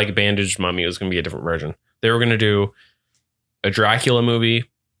going to be like bandaged mummy. It was going to be a different version. They were going to do a Dracula movie.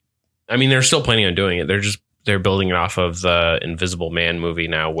 I mean, they're still planning on doing it. They're building it off of the Invisible Man movie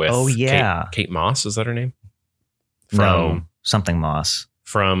now with Kate Moss. Is that her name? No, something Moss.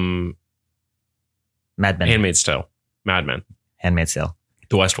 From Mad Men. Handmaid's Tale. Mad Men. Handmaid's Tale.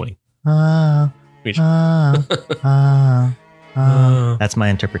 The West Wing. That's my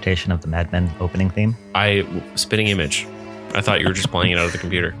interpretation of the Mad Men opening theme. Spitting image. I thought you were just playing it out of the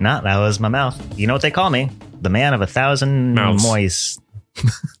computer. No, that was my mouth. You know what they call me? The man of 1,000 mouths. moist.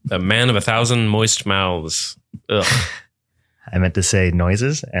 The man of 1,000 moist mouths. Ugh. I meant to say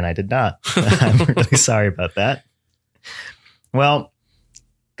noises, and I did not. I'm really sorry about that. Well,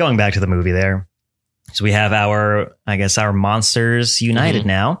 going back to the movie there. So we have our monsters united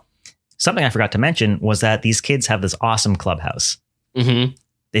now. Something I forgot to mention was that these kids have this awesome clubhouse.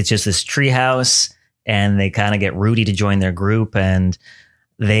 It's just this tree house, and they kind of get Rudy to join their group, and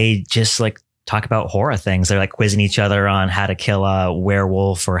they just like talk about horror things. They're like quizzing each other on how to kill a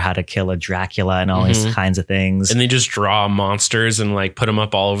werewolf or how to kill a Dracula and all these kinds of things. And they just draw monsters and like put them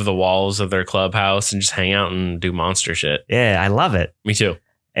up all over the walls of their clubhouse and just hang out and do monster shit. Yeah, I love it. Me too.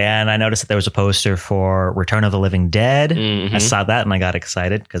 And I noticed that there was a poster for Return of the Living Dead. Mhm. I saw that and I got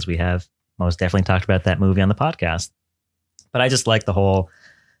excited because we have most definitely talked about that movie on the podcast. But I just like the whole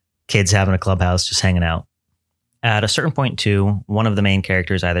kids having a clubhouse, just hanging out. At a certain point, too, one of the main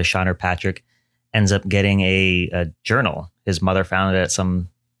characters, either Sean or Patrick, ends up getting a journal. His mother found it at some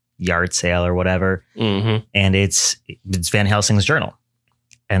yard sale or whatever. Mm-hmm. And it's Van Helsing's journal.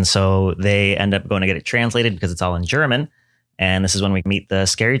 And so they end up going to get it translated because it's all in German. And this is when we meet the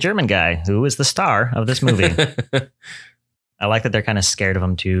scary German guy who is the star of this movie. I like that they're kind of scared of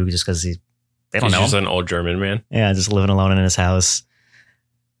him, too, just because they don't He's know just him. an old German man. Yeah, just living alone in his house.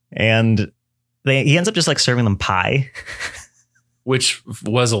 And he ends up just like serving them pie. Which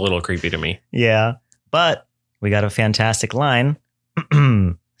was a little creepy to me. Yeah. But we got a fantastic line.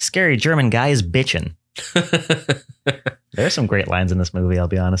 Scary German guy is bitchin'. There's some great lines in this movie, I'll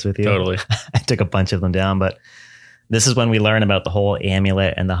be honest with you. Totally. I took a bunch of them down, but this is when we learn about the whole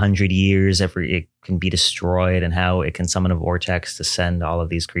amulet and the 100 years it can be destroyed and how it can summon a vortex to send all of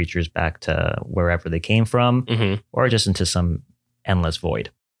these creatures back to wherever they came from Mm-hmm. or just into some endless void.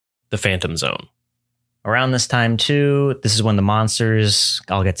 The Phantom Zone. Around this time, too, this is when the monsters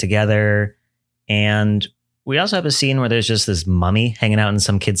all get together. And we also have a scene where there's just this mummy hanging out in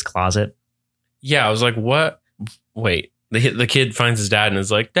some kid's closet. Yeah, I was like, what? Wait. The kid finds his dad and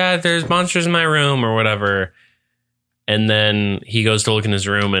is like, Dad, there's monsters in my room or whatever. And then he goes to look in his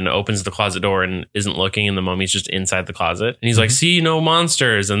room and opens the closet door and isn't looking. And the mummy's just inside the closet. And he's like, see, no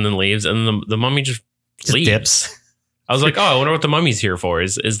monsters. And then leaves. And the mummy just leaves. Dips. I was like, oh, I wonder what the mummy's here for.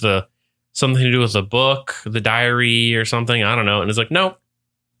 Is the something to do with the book, the diary or something? I don't know. And it's like, nope.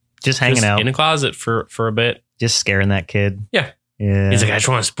 Just hanging Just out. in a closet for a bit. Just scaring that kid. Yeah. Yeah. He's like, I just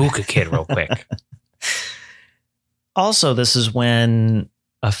want to spook a kid real quick. Also, this is when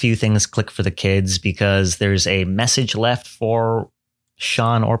a few things click for the kids because there's a message left for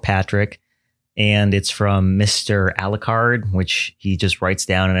Sean or Patrick. And it's from Mr. Alucard, which he just writes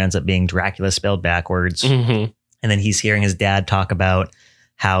down and ends up being Dracula spelled backwards. Mm-hmm. And then he's hearing his dad talk about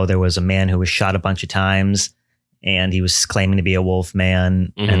how there was a man who was shot a bunch of times and he was claiming to be a wolf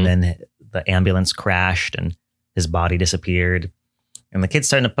man. Mhm. And then the ambulance crashed and his body disappeared. And the kid's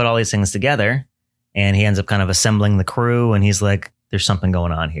starting to put all these things together and he ends up kind of assembling the crew. And he's like, there's something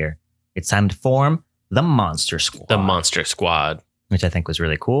going on here. It's time to form the Monster Squad. The Monster Squad. Which I think was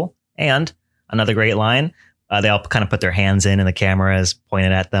really cool. And another great line. They all kind of put their hands in and the camera is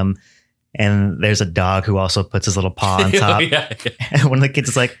pointed at them. And there's a dog who also puts his little paw on top. Yeah. And one of the kids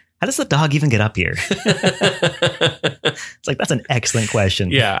is like, how does the dog even get up here? It's like, that's an excellent question.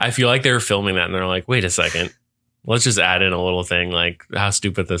 Yeah, I feel like they were filming that and they're like, wait a second. Let's just add in a little thing like how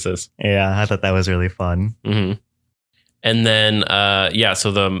stupid this is. Yeah, I thought that was really fun. Mm-hmm. And then,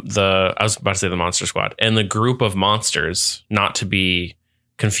 so the I was about to say the Monster Squad and the group of monsters, not to be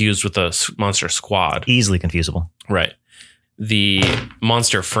confused with the Monster Squad. Easily confusable. Right. The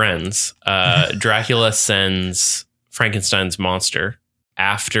monster friends, Dracula sends Frankenstein's monster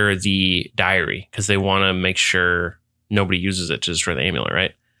after the diary because they want to make sure nobody uses it to destroy the amulet,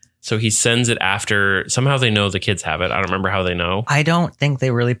 right? So he sends it after, somehow they know the kids have it. I don't remember how they know. I don't think they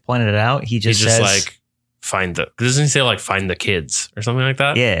really pointed it out. He just He's just says, like, doesn't he say like find the kids or something like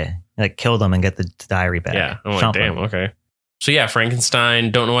that? yeah, like kill them and get the diary back. Yeah. I'm like, Something. damn, okay. So yeah, Frankenstein,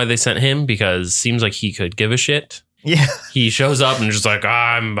 don't know why they sent him because seems like he could give a shit. Yeah. He shows up and just like,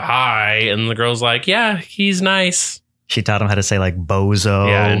 I'm high. And the girl's like, yeah, he's nice. She taught him how to say like bozo.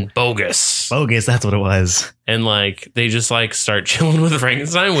 Yeah, and bogus. Bogus, that's what it was. And like, they just like start chilling with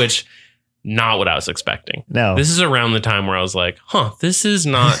Frankenstein, which not what I was expecting. No. This is around the time where I was like, this is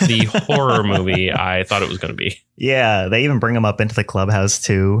not the horror movie I thought it was going to be. Yeah, they even bring him up into the clubhouse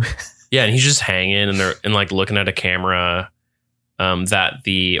too. Yeah, and he's just hanging and they're and like looking at a camera that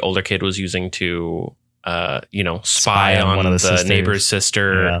the older kid was using to spy on one of the the sisters. neighbor's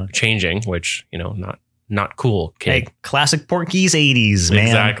sister Yeah. changing, which, not cool, kid. Hey, classic Porky's 80s, man.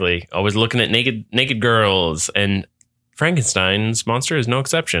 Exactly. Always looking at naked girls. And Frankenstein's monster is no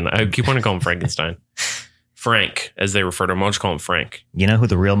exception. I keep wanting to call him Frankenstein. Frank, as they refer to him. I'll just call him Frank. You know who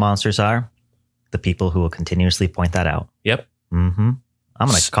the real monsters are? The people who will continuously point that out. Yep. Mm-hmm. I'm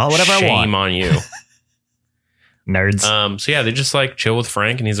going to call it whatever I want. Shame on you. Nerds. So yeah, they just like chill with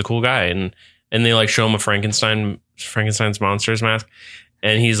Frank and he's a cool guy. And they like show him a Frankenstein's monsters mask.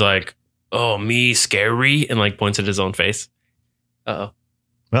 And he's like, oh, me scary. And like points at his own face. Uh-oh.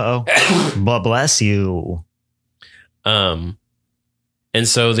 Uh-oh. But bless you. And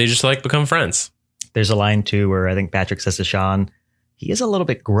so they just like become friends. There's a line too where I think Patrick says to Sean, he is a little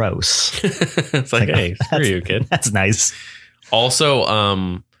bit gross. It's like, hey, screw you, kid. That's nice. Also,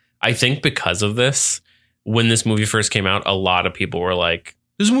 I think because of this, when this movie first came out, a lot of people were like,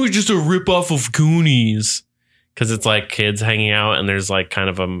 this movie's just a ripoff of Goonies. Because it's like kids hanging out and there's like kind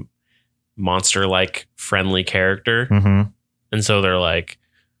of a monster-like friendly character. Mm-hmm. And so they're like,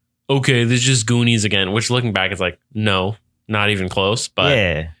 okay, this is just Goonies again. Which looking back, it's like, no, not even close. But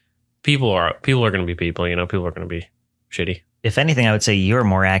yeah. people are going to be people. You know, people are going to be shitty. If anything, I would say you're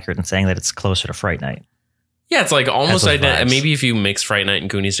more accurate in saying that it's closer to Fright Night. Yeah, it's like almost Has those identical. vibes. Maybe if you mix Fright Night and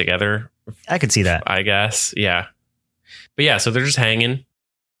Goonies together, I could see that. I guess. Yeah. But yeah, so they're just hanging.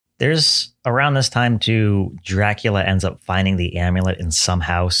 There's around this time too, Dracula ends up finding the amulet in some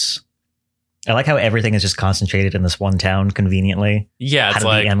house. I like how everything is just concentrated in this one town conveniently. Yeah, How it's did the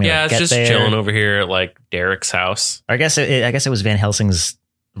like, amulet yeah, it's get just there? chilling over here at like Derek's house. Or I guess it was Van Helsing's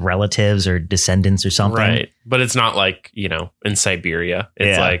relatives or descendants or something. Right. But it's not like, you know, in Siberia.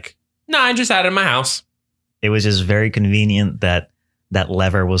 It's Yeah. like, no, I just had it in my house. It was just very convenient that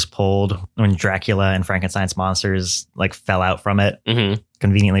lever was pulled when Dracula and Frankenstein's monsters like fell out from it, Mm-hmm.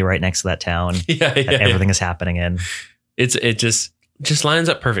 conveniently right next to that town Yeah, that everything is happening in. It just lines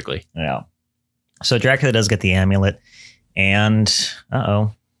up perfectly. Yeah. So Dracula does get the amulet, and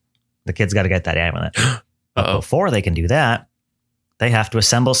the kids got to get that amulet. But Uh-oh. before they can do that, they have to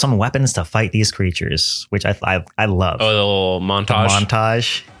assemble some weapons to fight these creatures, which I love. Oh, the little The montage.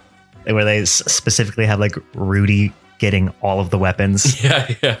 montage where they specifically have like Rudy getting all of the weapons. Yeah,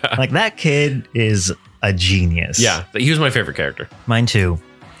 yeah. Like that kid is a genius. Yeah, he was my favorite character. Mine too.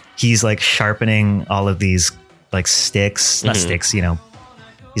 He's like sharpening all of these like sticks, not Mhm. sticks, you know.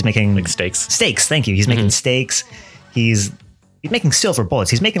 He's making Like steaks. steaks. Thank you. He's making steaks. He's making silver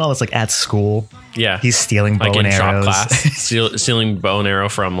bullets. He's making all this like at school. Yeah. He's stealing bow like and in shop arrows. class, stealing bow and arrow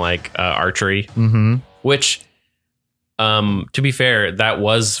from like archery, Mm-hmm. which, to be fair, that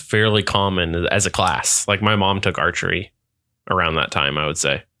was fairly common as a class. Like my mom took archery around that time, I would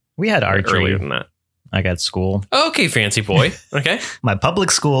say. We had Or archery. earlier than that. I got school. Okay, fancy boy. Okay. My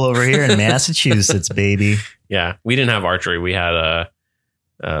public school over here in Massachusetts, baby. Yeah, we didn't have archery. We had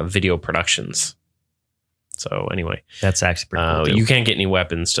video productions. So anyway, That's actually pretty cool. too. you can't get any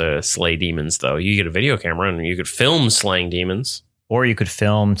weapons to slay demons, though. You get a video camera and you could film slaying demons. Or you could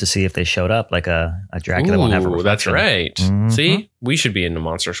film to see if they showed up, like a Dracula won't have a Ooh, that's reflection. right. Mhm. See, we should be in the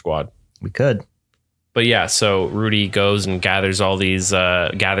Monster Squad. We could. But yeah, so Rudy goes and gathers all these,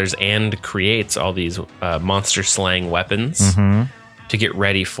 and creates all these monster slaying weapons Mm-hmm. to get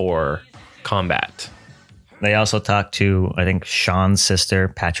ready for combat. They also talk to, I think, Sean's sister,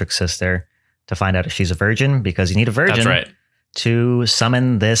 Patrick's sister, to find out if she's a virgin, because you need a virgin That's right. to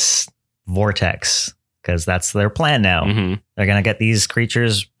summon this vortex, because that's their plan now. hmm They're going to get these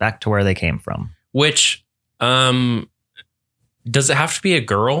creatures back to where they came from. Which, does it have to be a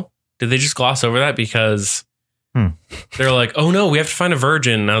girl? Did they just gloss over that? Because they're like, oh no, we have to find a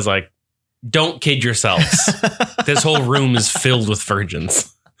virgin. And I was like, don't kid yourselves. This whole room is filled with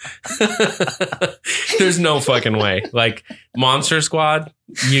virgins. There's no fucking way. Like, Monster Squad,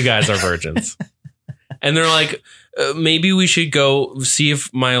 you guys are virgins. And they're like, maybe we should go see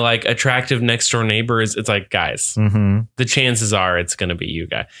if my like attractive next door neighbor is. It's like, guys, Mm-hmm. the chances are it's going to be you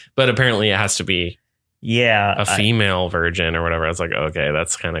guys. But apparently it has to be Yeah. a female virgin or whatever. I was like, okay,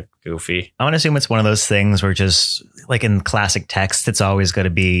 that's kind of goofy. I want to assume it's one of those things where just like in classic text, it's always going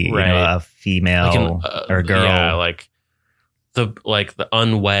to be you know, Right. a female Like or a girl. Yeah, like the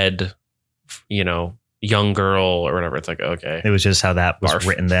unwed, you know, young girl or whatever. It's like, okay. It was just how that was Barf.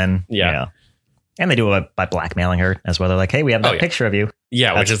 written then. Yeah. And they do it by blackmailing her as well. They're like, hey, we have that Oh, yeah. picture of you.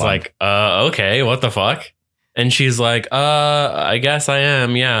 Yeah, That's which is fun. like, okay, what the fuck? And she's like, I guess I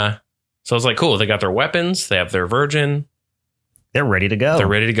am, yeah. So I was like, cool. They got their weapons. They have their virgin. They're ready to go. They're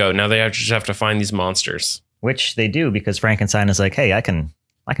ready to go. Now they just have to find these monsters. Which they do, because Frankenstein is like, hey, I can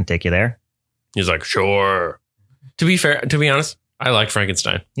take you there. He's like, sure. To be honest, I like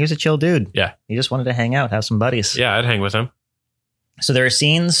Frankenstein. He was a chill dude. Yeah. He just wanted to hang out, have some buddies. Yeah, I'd hang with him. So there are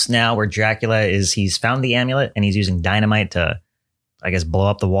scenes now where he's found the amulet and he's using dynamite to, I guess, blow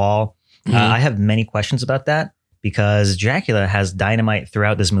up the wall. Mhm. I have many questions about that, because Dracula has dynamite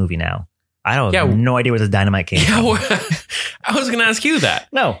throughout this movie now. I don't have Yeah. no idea where the dynamite came Yeah, from. well, I was going to ask you that.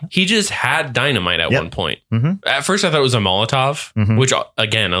 No. He just had dynamite at Yep. one point. Mhm. At first, I thought it was a Molotov, Mhm. which,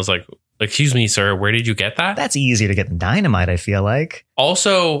 again, I was like, excuse me, sir, where did you get that? That's easier to get than dynamite, I feel like.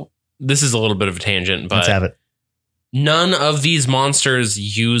 Also, this is a little bit of a tangent, Let's but have it. none of these monsters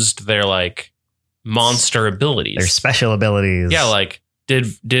used their, like, monster abilities. Their special abilities. Yeah, like,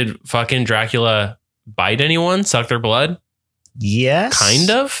 did fucking Dracula bite anyone, suck their blood? Yes. Kind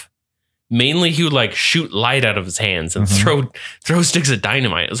of. Mainly, he would like shoot light out of his hands and throw sticks of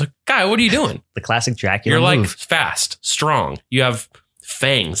dynamite. I was like, guy, what are you doing? The classic Dracula You're like move. fast, strong. You have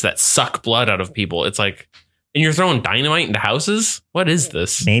fangs that suck blood out of people. It's like, and you're throwing dynamite into houses? What is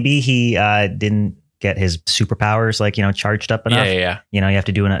this? Maybe he didn't get his superpowers like, charged up enough. Yeah. You have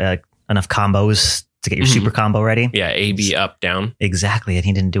to do enough combos to get your super combo ready. Yeah, A, B, up, down. Exactly. And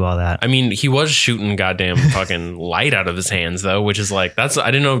he didn't do all that. I mean, he was shooting goddamn fucking light out of his hands, though, which is like, I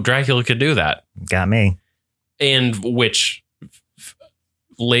didn't know Dracula could do that. Got me. And which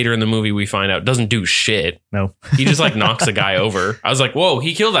later in the movie we find out doesn't do shit. No. He just like knocks a guy over. I was like, whoa,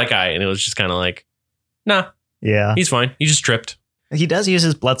 he killed that guy. And it was just kind of like, nah, Yeah. he's fine. He just tripped. He does use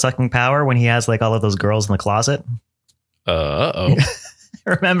his blood-sucking power when he has like all of those girls in the closet. Uh-oh.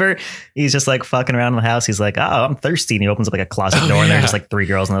 Remember? He's just like fucking around in the house. He's like, oh, I'm thirsty. And he opens up like a closet door and there's just like 3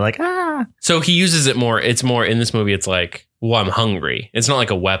 girls and they're like, ah. So he uses it more. It's more in this movie. It's like, well, I'm hungry. It's not like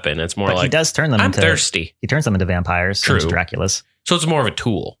a weapon. It's more But like he does turn them I'm into thirsty. He turns them into vampires. True. Into Draculas. So it's more of a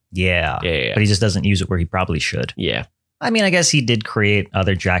tool. Yeah. Yeah. But he just doesn't use it where he probably should. Yeah. I mean, I guess he did create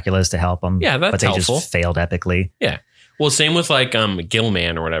other Draculas to help him. Yeah, that's but they helpful. just failed epically. Well, same with like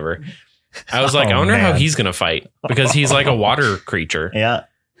Gilman or whatever. I was like, Oh, I wonder how man. he's gonna fight because he's like a water creature. Yeah.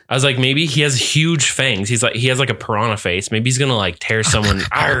 I was like, maybe he has huge fangs. He has like a piranha face. Maybe he's gonna like tear someone.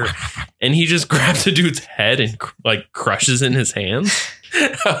 Arr, and he just grabs a dude's head and like crushes in his hands.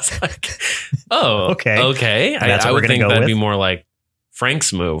 I was like, oh, Okay. I That's what we're would gonna think go that'd with? be more like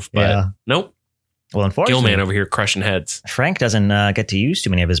Frank's move, but Yeah. nope. Well, unfortunately, Gilman over here crushing heads. Frank doesn't get to use too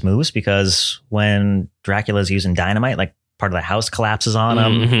many of his moves because when Dracula's using dynamite, like part of the house collapses on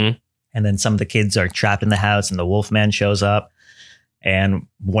him. Mhm. And then some of the kids are trapped in the house and the Wolfman shows up. And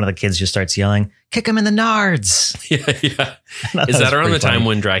one of the kids just starts yelling, kick him in the nards. Yeah. Is that around the time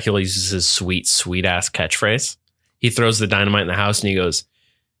when Dracula uses his sweet ass catchphrase? He throws the dynamite in the house and he goes,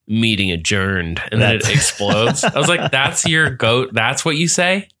 meeting adjourned. And then it explodes. I was like, that's your goat. That's what you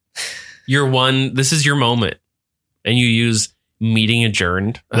say? This is your moment. And you use meeting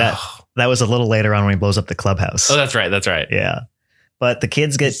adjourned. That was a little later on when he blows up the clubhouse. Oh, that's right. That's right. Yeah. But the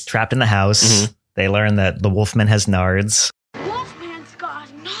kids get trapped in the house. Mhm. They learn that the Wolfman has nards. Wolfman's got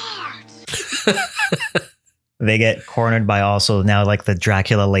nards. They get cornered by also now like the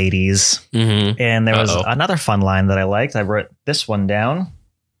Dracula ladies. Mm-hmm. And there was Uh-oh. another fun line that I liked. I wrote this one down.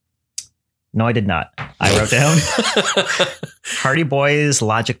 No, I did not. I wrote down Party Boys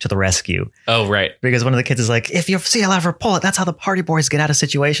logic to the rescue. Oh, right. Because one of the kids is like, if you see I'll ever pull it, that's how the Party Boys get out of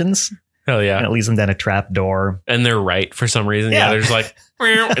situations. Hell And yeah. it leads them down a trap door. And they're right for some reason. Yeah. Yeah. They're just like,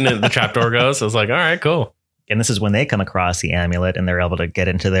 and then the trapdoor goes. I was like, all right, cool. And this is when they come across the amulet and they're able to get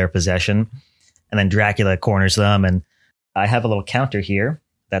into their possession. And then Dracula corners them. And I have a little counter here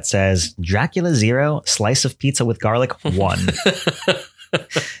that says Dracula 0, slice of pizza with garlic 1.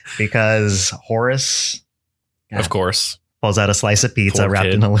 Because Horace Of course. pulls out a slice of pizza Poor wrapped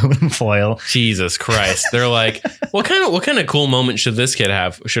kid. in aluminum foil. Jesus Christ. They're like, what kind of cool moment should this kid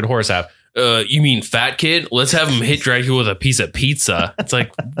have? Should Horace have? You mean fat kid? Let's have him hit Dracula with a piece of pizza. It's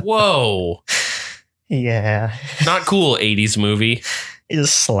like, whoa. Yeah. Not cool, 80s movie. He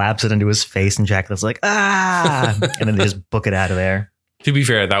just slaps it into his face and Dracula's like, ah. And then they just book it out of there. To be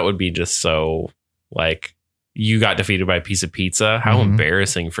fair, that would be just so like you got defeated by a piece of pizza. How Mhm.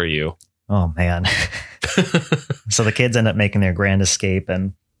 embarrassing for you. Oh, man. So the kids end up making their grand escape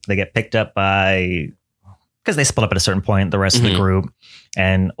and they get picked up by, because they split up at a certain point, the rest of the Mhm. group.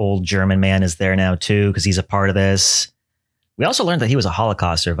 And old German man is there now too, because he's a part of this. We also learned that he was a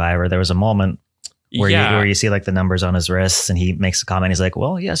Holocaust survivor. There was a moment where you see like the numbers on his wrists and he makes a comment. He's like,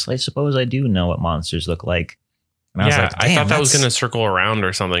 well, yes, I suppose I do know what monsters look like. And I was like, I damn, thought that was that's- going to circle around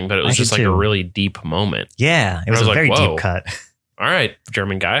or something, but it was I just did like a too. really deep moment. Yeah, it was I was a like, very whoa. deep cut. All right,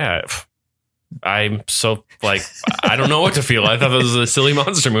 German guy. I'm so like, I don't know what to feel. I thought this was a silly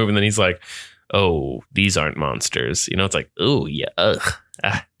monster movie. And then he's like, oh, these aren't monsters. You know, it's like, oh, yeah. Ugh.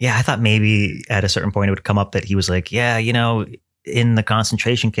 Yeah, I thought maybe at a certain point it would come up that he was like, yeah, in the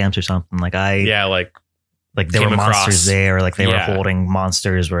concentration camps or something. Like Yeah, like, there came were across- monsters there, or like they Yeah. were holding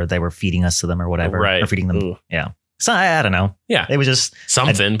monsters where they were feeding us to them or whatever. Right. Or feeding them. Ooh. Yeah. So I don't know. Yeah. It was just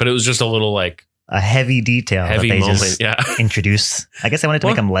something, but it was just a little like a heavy detail heavy that they moment. just Yeah. introduced. I guess they wanted to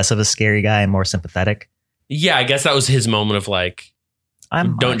make Well- him less of a scary guy and more sympathetic. Yeah, I guess that was his moment of like,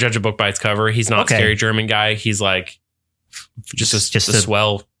 don't judge a book by its cover. He's not Okay. a scary German guy. He's like just a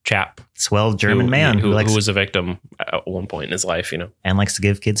swell chap. swell German man who likes who was a victim at one point in his life, and likes to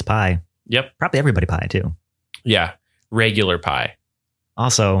give kids pie. Yep. Probably everybody pie too. Yeah. Regular pie.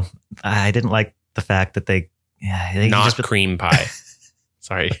 Also, I didn't like the fact that they Not just, cream pie.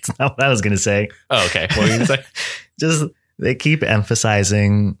 Sorry. that's not what I was going to say. Oh, okay. What were you going to say? Just They keep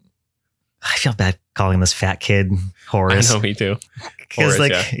emphasizing. I feel bad calling this fat kid Horace. I know, me too. Because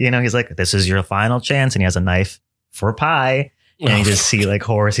he's like, this is your final chance. And he has a knife for pie. And you just see like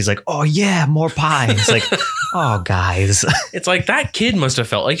Horace. He's like, oh yeah, more pie. It's like, oh guys. It's like that kid must have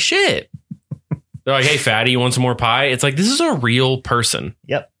felt like shit. They're like, hey, fatty, you want some more pie? It's like, this is a real person.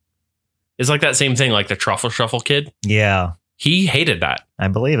 Yep. It's like that same thing, like the truffle shuffle kid. Yeah. He hated that. I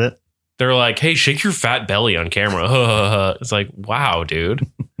believe it. They're like, hey, shake your fat belly on camera. It's like, wow, dude.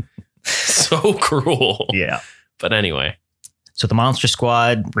 So cruel. Yeah. But anyway. So the Monster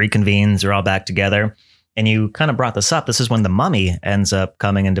Squad reconvenes. They're all back together. And you kind of brought this up. This is when the mummy ends up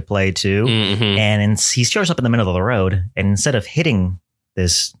coming into play too. Mm-hmm. And he shows up in the middle of the road. And instead of hitting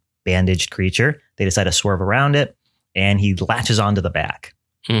this bandaged creature, they decide to swerve around it. And he latches onto the back.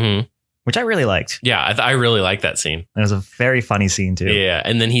 Mm-hmm. Which I really liked. Yeah, I really like that scene. It was a very funny scene too. Yeah,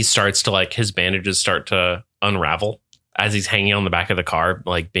 and then he starts to like, his bandages start to unravel as he's hanging on the back of the car,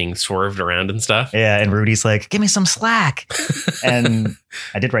 like being swerved around and stuff. Yeah, and Rudy's like, give me some slack. And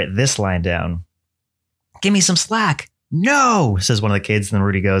I did write this line down. Give me some slack. No, says one of the kids. And then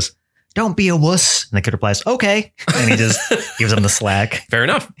Rudy goes, don't be a wuss. And the kid replies, okay. And he just gives him the slack. Fair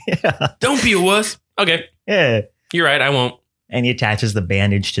enough. Yeah. Don't be a wuss. Okay. Yeah. You're right, I won't. And he attaches the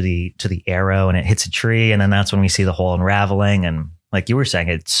bandage to the arrow and it hits a tree. And then that's when we see the whole unraveling. And like you were saying,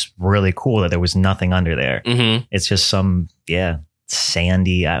 it's really cool that there was nothing under there. Mm-hmm. It's just some,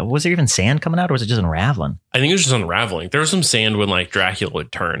 sandy. Was there even sand coming out or was it just unraveling? I think it was just unraveling. There was some sand when like Dracula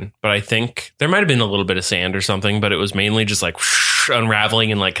would turn, but I think there might have been a little bit of sand or something, but it was mainly just like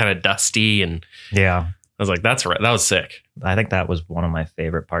unraveling and like kind of dusty. And yeah, I was like, that's right. That was sick. I think that was one of my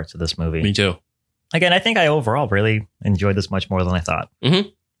favorite parts of this movie. Me too. Again, I think I overall really enjoyed this much more than I thought. Mm-hmm.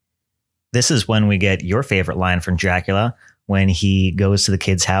 This is when we get your favorite line from Dracula when he goes to the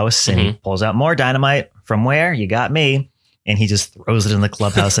kid's house and he pulls out more dynamite. From where? You got me. And he just throws it in the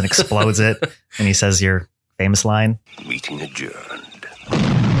clubhouse and explodes it. And he says your famous line. Meeting adjourned.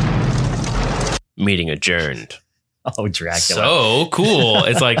 Meeting adjourned. Oh, Dracula. So cool.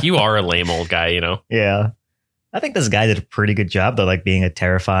 It's like, you are a lame old guy, you know? Yeah. I think this guy did a pretty good job, though, like being a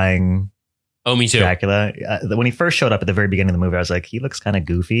terrifying Oh, me too. Dracula. When he first showed up at the very beginning of the movie, I was like, he looks kind of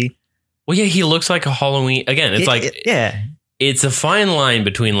goofy. Well, yeah, he looks like a Halloween. Again, it's it's a fine line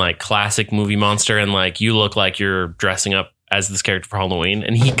between like classic movie monster and like you look like you're dressing up as this character for Halloween.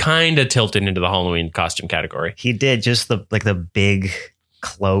 And he kind of tilted into the Halloween costume category. He did, just the big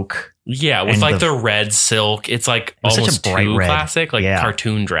cloak. Yeah, with like the red silk. It's like almost such a bright too red. classic, like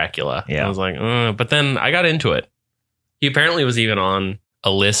cartoon Dracula. Yeah. I was like, but then I got into it. He apparently was even on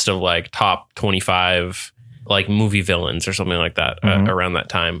a list of like top 25 like movie villains or something like that around that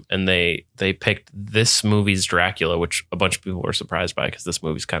time. And they picked this movie's Dracula, which a bunch of people were surprised by because this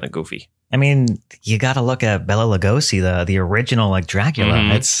movie's kind of goofy. I mean, you got to look at Bela Lugosi, the original like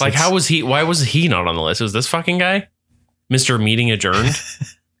Dracula. It's like, why was he not on the list? It was this fucking guy? Mr. Meeting Adjourned?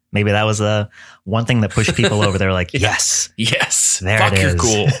 Maybe that was the one thing that pushed people over. They're like, yes, there Fuck, it is. You're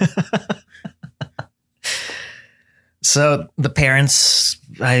cool. So the parents,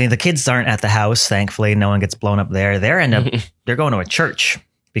 the kids aren't at the house. Thankfully, no one gets blown up there. They're going to a church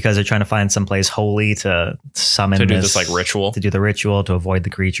because they're trying to find someplace holy to summon to do this like ritual, to do the ritual to avoid the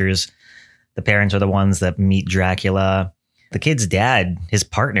creatures. The parents are the ones that meet Dracula. The kid's dad, his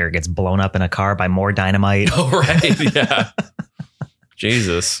partner, gets blown up in a car by more dynamite. Oh, right. Yeah.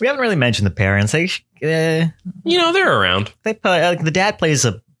 Jesus. We haven't really mentioned the parents. They're around. They play, the dad plays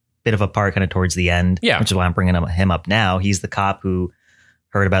a bit of a part kind of towards the end. Yeah. Which is why I'm bringing him up now. He's the cop who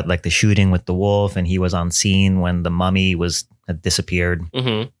heard about like the shooting with the wolf, and he was on scene when the mummy had disappeared.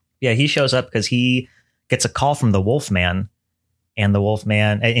 Mm-hmm. Yeah, he shows up because he gets a call from the Wolfman, and the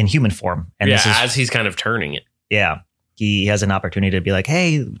Wolfman in human form. And as he's kind of turning it. Yeah. He has an opportunity to be like,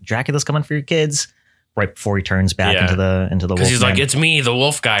 hey, Dracula's coming for your kids. Right before he turns back into the wolf. Because he's like, it's me, the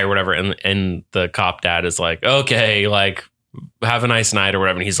wolf guy or whatever. And the cop dad is like, okay, like, have a nice night or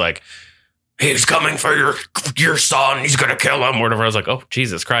whatever. And he's like, he's coming for your son. He's going to kill him or whatever. I was like, oh,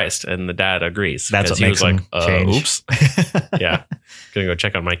 Jesus Christ. And the dad agrees. That's what makes him change. Oops. Yeah. Gonna go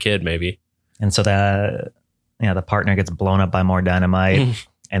check on my kid, maybe. And so the partner gets blown up by more dynamite.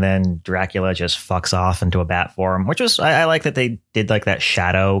 And then Dracula just fucks off into a bat form, which was, I like that they did like that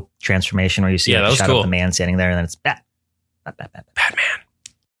shadow transformation where you see the shadow of the man standing there and then it's Batman.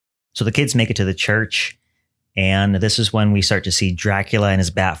 So the kids make it to the church, and this is when we start to see Dracula in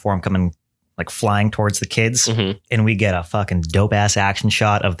his bat form coming like flying towards the kids. Mm-hmm. And we get a fucking dope ass action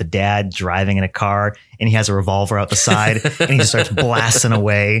shot of the dad driving in a car, and he has a revolver out the side and he just starts blasting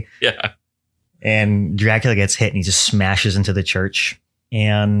away. Yeah. And Dracula gets hit and he just smashes into the church.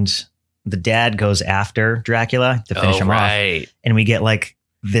 And the dad goes after Dracula to finish him off. And we get like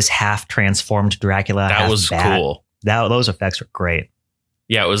this half transformed Dracula. That was cool. Those effects were great.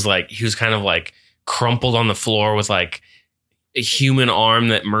 Yeah, it was like he was kind of like crumpled on the floor with like a human arm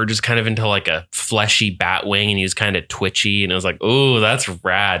that merges kind of into like a fleshy bat wing, and he was kind of twitchy, and it was like, oh, that's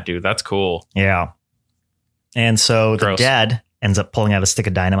rad, dude. That's cool. Yeah. And so Gross. The dad ends up pulling out a stick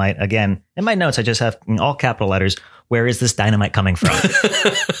of dynamite. Again, in my notes, I just have in all capital letters, where is this dynamite coming from?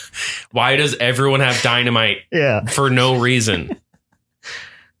 Why does everyone have dynamite Yeah. for no reason?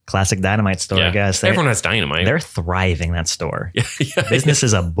 Classic dynamite store, I guess. Everyone has dynamite. They're thriving, that store. Yeah, Business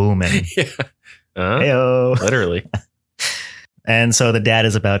is a booming. Yeah. Heyo. Literally. And so the dad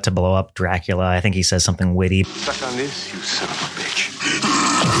is about to blow up Dracula. I think he says something witty. Suck on this, you son of a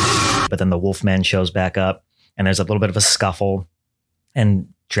bitch. But then the Wolfman shows back up, and there's a little bit of a scuffle, and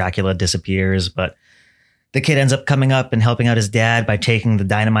Dracula disappears. But the kid ends up coming up and helping out his dad by taking the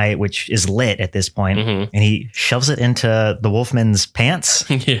dynamite, which is lit at this point, and he shoves it into the Wolfman's pants.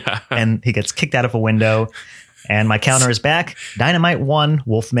 Yeah. And he gets kicked out of a window. And my counter is back. Dynamite 1,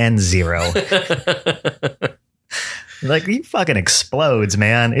 Wolfman 0. Like, he fucking explodes,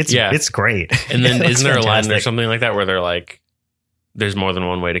 man. It's great. And then It isn't there looks a line or fantastic. something like that where they're like, there's more than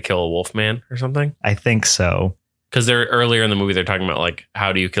one way to kill a wolfman or something? I think so. Because they're earlier in the movie, they're talking about like,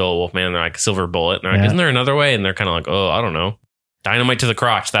 how do you kill a wolfman? And they're like, silver bullet. And they're like, Yeah. isn't there another way? And they're kind of like, oh, I don't know. Dynamite to the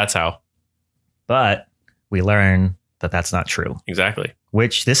crotch. That's how. But we learn that that's not true. Exactly.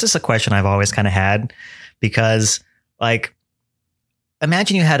 Which this is a question I've always kind of had, because like,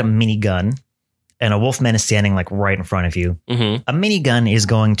 imagine you had a minigun and a wolfman is standing like right in front of you. Mm-hmm. A minigun is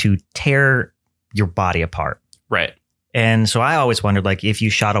going to tear your body apart. Right. And so I always wondered, like, if you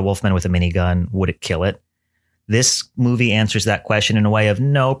shot a wolfman with a minigun, would it kill it? This movie answers that question in a way of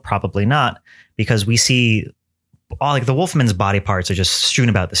no, probably not, because we see all like the wolfman's body parts are just strewn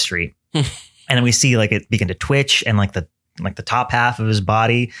about the street. And then we see like it begin to twitch, and like the top half of his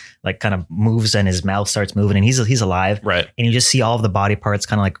body like kind of moves, and his mouth starts moving, and he's alive. Right. And you just see all of the body parts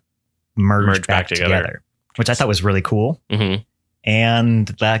kind of like merge back together, which I thought was really cool. Mm-hmm. And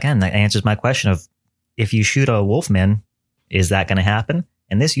that answers my question of, if you shoot a wolfman, is that going to happen?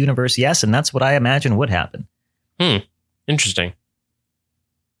 In this universe, yes. And that's what I imagine would happen. Interesting.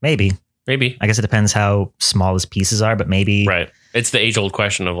 Maybe. I guess it depends how small his pieces are, but maybe. Right. It's the age old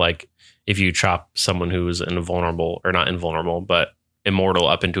question of like, if you chop someone who's invulnerable, or not invulnerable, but immortal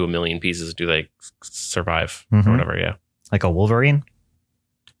up into a million pieces, do they survive or whatever? Yeah. Like a Wolverine?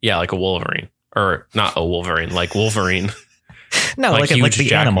 Yeah, like a Wolverine. Or not a Wolverine, like Wolverine. No, like Huge the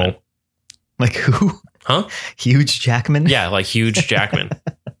Jackman. animal. Like who? Huh? Huge Jackman? Yeah, like Huge Jackman,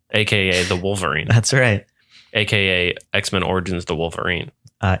 aka the Wolverine, That's right. aka X-Men Origins the Wolverine,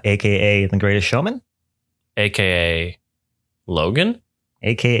 AKA The Greatest Showman? aka Logan?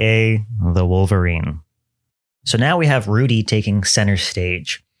 AKA The Wolverine. So now we have Rudy taking center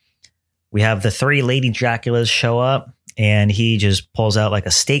stage. We have the 3 Lady Draculas show up, and he just pulls out like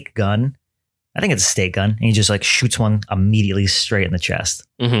a stake gun. I think it's a stake gun. And he just like shoots one immediately straight in the chest.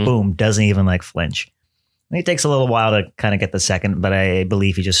 Mm-hmm. Boom. Doesn't even like flinch. And it takes a little while to kind of get the second, but I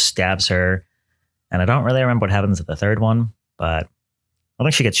believe he just stabs her. And I don't really remember what happens at the third one, but I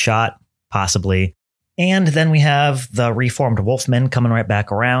think she gets shot, possibly. And then we have the reformed Wolfman coming right back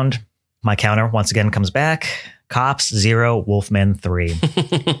around. My counter once again comes back. Cops 0, Wolfman 3.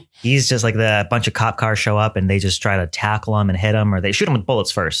 He's just like a bunch of cop cars show up, and they just try to tackle him and hit him, or they shoot him with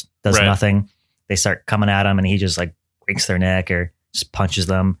bullets first. Does Right. nothing. They start coming at him, and he just like breaks their neck or just punches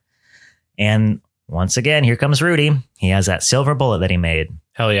them. And once again, here comes Rudy. He has that silver bullet that he made.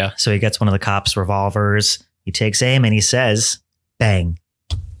 Hell yeah. So he gets one of the cops' revolvers. He takes aim and he says, bang.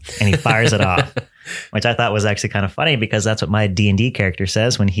 And he fires it off, which I thought was actually kind of funny, because that's what my D&D character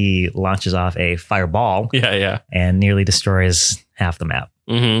says when he launches off a fireball Yeah. and nearly destroys half the map.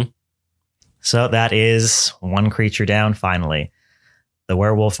 Mm-hmm. So that is one creature down, finally. The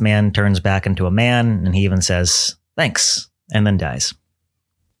werewolf man turns back into a man, and he even says, thanks, and then dies.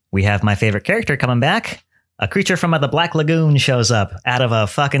 We have my favorite character coming back. A creature from the Black Lagoon shows up out of a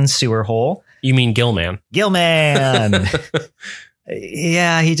fucking sewer hole. You mean Gilman? Gilman!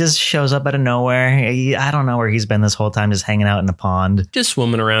 Yeah, he just shows up out of nowhere. I don't know where he's been this whole time, just hanging out in the pond, Just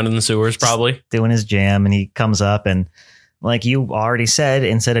swimming around in the sewers, probably. doing his jam, and he comes up and, like you already said,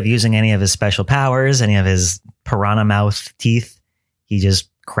 instead of using any of his special powers, any of his piranha mouth teeth, he just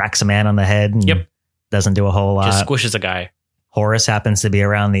cracks a man on the head and Yep. doesn't do a whole lot. Just squishes a guy. Horace happens to be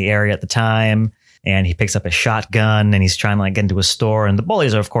around the area at the time, and he picks up a shotgun, and he's trying to like get into a store, and the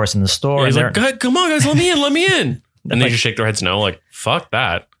bullies are of course in the store. Yeah, he's and like, "God, come on, guys, let me in, let me in." And they Like- just shake their heads no, like, fuck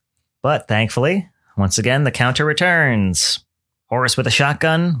that. But thankfully, once again, the counter returns. Horus with a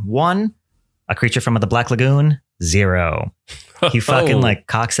shotgun, 1. A creature from the Black Lagoon, 0. He fucking like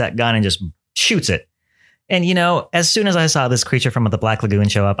cocks that gun and just shoots it. And, you know, as soon as I saw this creature from the Black Lagoon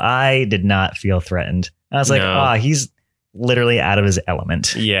show up, I did not feel threatened. I was like, No. he's literally out of his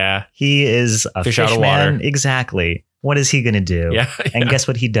element. Yeah. He is a Fish fish out of man. water. Exactly. What is he going to do? Yeah. And guess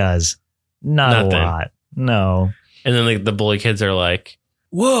what he does? Not Nothing. a lot. No. And then like, the bully kids are like,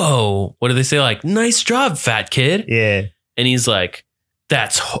 whoa, what do they say? Like, nice job, fat kid. Yeah. And he's like,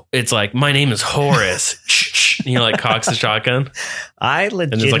 it's like, my name is Horace. And he like cocks the shotgun. I And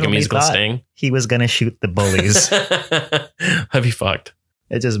there's legitimately like a musical thought sting. he was going to shoot the bullies. That'd be fucked.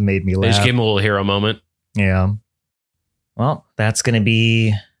 It just made me They laugh. just gave him a little hero moment. Yeah. Well, that's going to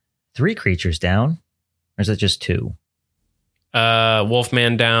be 3 creatures down. Or is it just 2?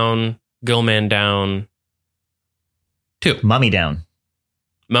 Wolfman down, Gillman down, 2. Mummy down.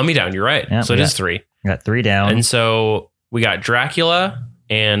 Mummy down, you're right. Yeah, so it we is 3. Got 3 down. And so we got Dracula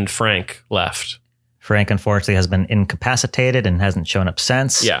and Frank left. Frank, unfortunately, has been incapacitated and hasn't shown up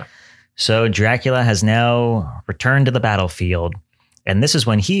since. Yeah. So Dracula has now returned to the battlefield. And this is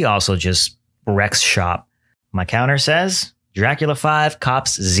when he also just wrecks shop. My counter says Dracula 5,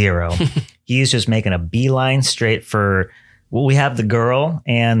 cops 0. He's just making a beeline straight for, well, we have the girl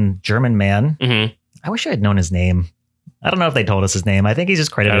and German man. Mm-hmm. I wish I had known his name. I don't know if they told us his name. I think he's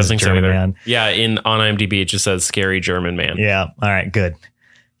just credited I don't as think so German either. man. Yeah, on IMDb it just says scary German man. Yeah. All right, good.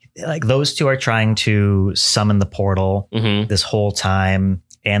 Like those two are trying to summon the portal Mm-hmm. this whole time,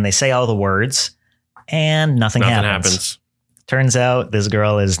 and they say all the words, and nothing happens. Turns out this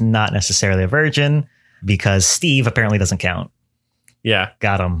girl is not necessarily a virgin because Steve apparently doesn't count. Yeah.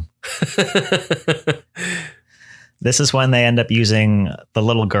 Got him. This is when they end up using the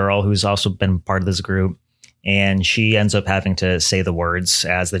little girl who's also been part of this group, and she ends up having to say the words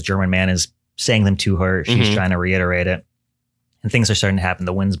as the German man is saying them to her. She's Mhm. trying to reiterate it, and things are starting to happen.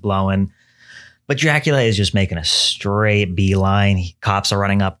 The wind's blowing, but Dracula is just making a straight beeline. Cops are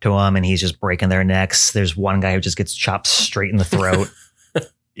running up to him, and he's just breaking their necks. There's one guy who just gets chopped straight in the throat.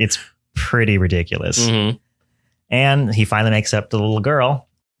 It's pretty ridiculous. Mhm. And he finally makes up to the little girl.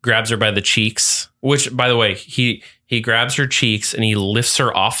 Grabs her by the cheeks, which, by the way, he grabs her cheeks and he lifts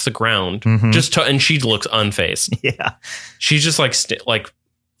her off the ground. Mhm. And she looks unfazed. Yeah, She's just like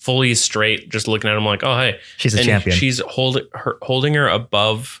fully straight, just looking at him like, oh hey, she's a and champion. she's holding her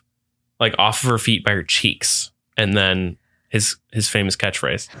above, like off of her feet by her cheeks, and then his famous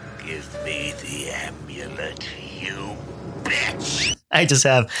catchphrase. Give me the amulet, you bitch. I just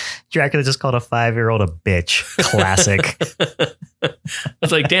have Dracula just called a 5-year-old a bitch. Classic. I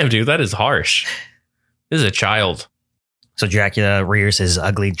was like, damn, dude, that is harsh. This is a child. So Dracula rears his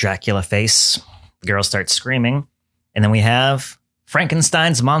ugly Dracula face. The girl starts screaming. And then we have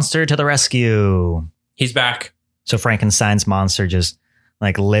Frankenstein's monster to the rescue. He's back. So Frankenstein's monster just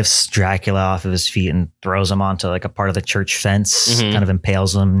like lifts Dracula off of his feet and throws him onto like a part of the church fence, Mhm. kind of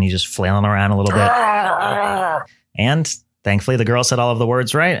impales him, and he's just flailing around a little bit. And thankfully, the girl said all of the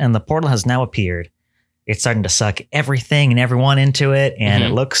words right, and the portal has now appeared. It's starting to suck everything and everyone into it, and Mhm.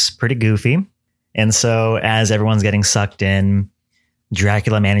 it looks pretty goofy. And so as everyone's getting sucked in,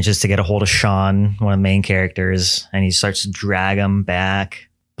 Dracula manages to get a hold of Sean, one of the main characters, and he starts to drag him back.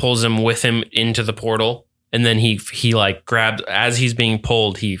 Pulls him with him into the portal, and then he like grabs, as he's being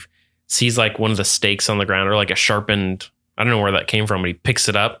pulled, he sees like one of the stakes on the ground, or like a sharpened, I don't know where that came from, but he picks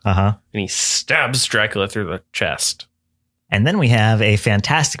it up Uh-huh. and he stabs Dracula through the chest. And then we have a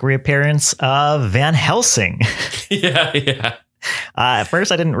fantastic reappearance of Van Helsing. Yeah. At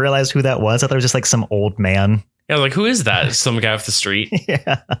first, I didn't realize who that was. I thought it was just like some old man. Yeah, like, who is that? Some guy off the street.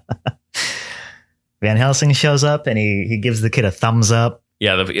 Yeah. Van Helsing shows up and he gives the kid a thumbs up.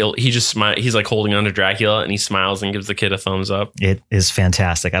 Yeah, he just he's like holding on to Dracula and he smiles and gives the kid a thumbs up. It is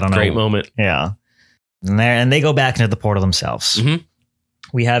fantastic. I don't know. Great moment. Yeah. And they go back into the portal themselves. Mhm.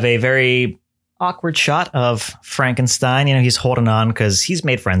 We have a very awkward shot of Frankenstein. You know, he's holding on because he's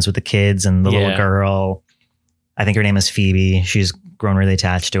made friends with the kids and the little Yeah. girl. I think her name is Phoebe. She's grown really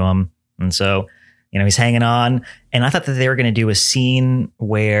attached to him. And so, you know, he's hanging on. And I thought that they were going to do a scene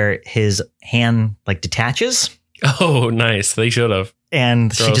where his hand like detaches Oh, nice. They should have.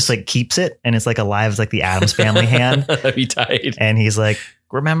 and she Gross. just like keeps it. And it's like alive as like the Addams Family hand. That'd be tight. And he's like,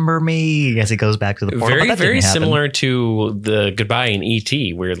 remember me as he goes back to the portal. But Very, that very didn't happen. similar to the goodbye in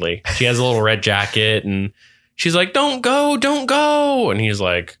E.T., weirdly. She has a little red jacket and she's like, don't go. And he's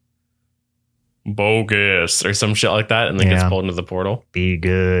like, bogus or some shit like that. And then Yeah. gets pulled into the portal. Be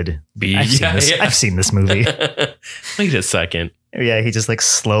good. Be I've seen this movie. Wait a second. Yeah, he just like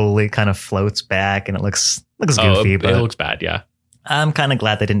slowly kind of floats back and it looks Oh, goofy, it but looks bad. Yeah. I'm kind of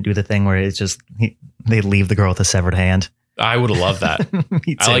glad they didn't do the thing where it's just they leave the girl with a severed hand. I would have loved that.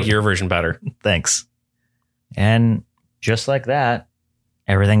 Me I like your version better. Thanks. And just like that,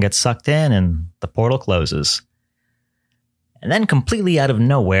 everything gets sucked in and the portal closes. And then completely out of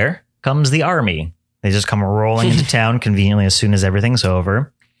nowhere comes the army. They just come rolling into town conveniently as soon as everything's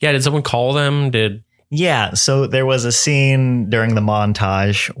over. Yeah, did someone call them? Yeah, so there was a scene during the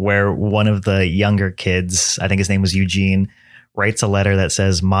montage where one of the younger kids, I think his name was Eugene, writes a letter that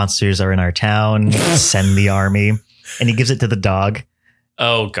says, "Monsters are in our town, send the army." And he gives it to the dog.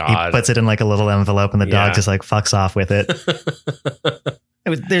 Oh, God. He puts it in like a little envelope and the Yeah. dog just like fucks off with it.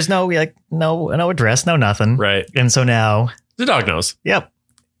 There's no address, no nothing. Right. And so now, The dog knows. yep,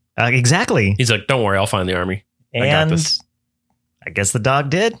 exactly. He's like, don't worry, I'll find the army. I got And this. I guess the dog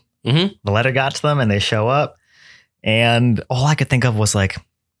did. Mhm. The letter got to them and they show up. And all I could think of was like,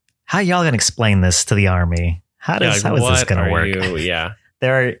 how y'all gonna explain this to the army? How is this gonna work? Yeah.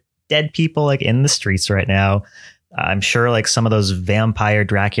 There are dead people like in the streets right now. I'm sure like some of those vampire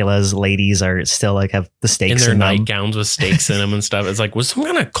Dracula's ladies are still like have the In stakes their in them. nightgowns with stakes in them and stuff. It's like, was some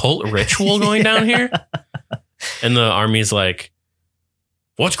kind of cult ritual going down here? And the army's like,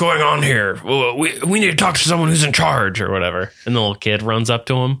 what's going on here? Well, we need to talk to someone who's in charge or whatever. And the little kid runs up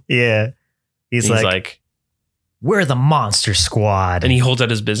to him. Yeah. He's He's like, like, we're the Monster Squad. and he holds out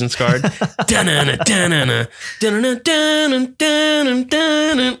his business card. Da-na-na, da-na-na, da-na-na, da-na-na, da-na-na,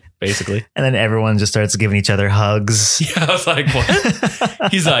 da-na. Basically. And then everyone just starts giving each other hugs. Yeah, I was like,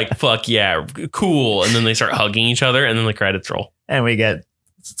 what? He's like, fuck yeah, cool. And then they start hugging each other and then the credits roll. And we get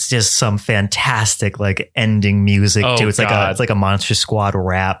just some fantastic like ending music Oh, too. It's God. like a Monster Squad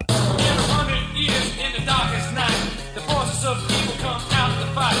rap. In 100 years in the darkest night, the forces of evil come out to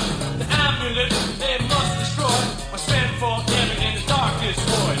fight. The amulet they must destroy or spend forever in the darkest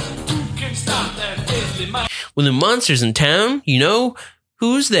void. Who can stop that deadly might? When the monster's in town, you know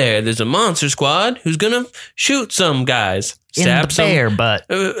who's there. There's a monster squad who's gonna shoot some guys, In stab the some bear butt.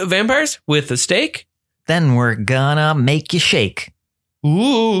 vampires with a stake. Then we're gonna make you shake.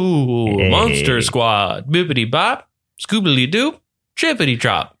 Ooh, Hey. monster squad, bippity bop, scoobily doop, chippity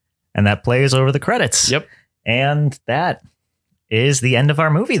chop. And that plays over the credits. Yep. And that is the end of our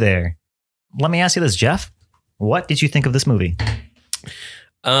movie there. Let me ask you this, Jeff. What did you think of this movie?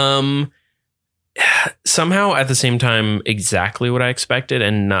 Somehow at the same time, exactly what I expected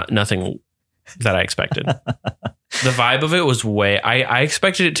and nothing that I expected. The vibe of it was I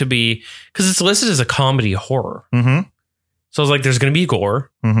expected it to be, because it's listed as a comedy horror. Mm-hmm. So I was like, there's going to be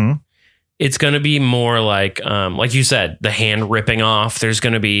gore. Mm-hmm. It's going to be more like you said, the hand ripping off. There's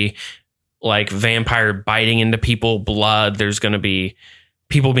going to be like vampire biting into people, blood. There's going to be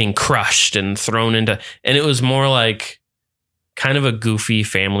people being crushed and thrown into, and it was more like kind of a goofy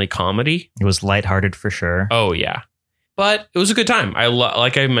family comedy. It was lighthearted for sure. Oh yeah. But it was a good time.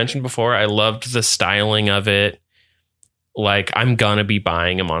 Like I mentioned before, I loved the styling of it. Like I'm gonna be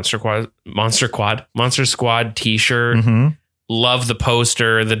buying a Monster Squad t-shirt. Mm-hmm. Love the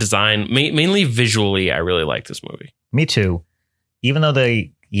poster, the design, mainly visually. I really like this movie. Me too. Even though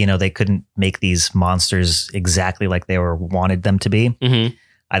they couldn't make these monsters exactly like they wanted them to be. Mm-hmm.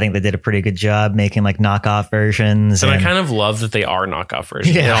 I think they did a pretty good job making like knockoff versions. And I kind of love that they are knockoff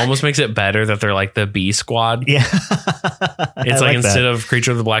versions. Yeah. It almost makes it better that they're like the B Squad. yeah, It's like instead of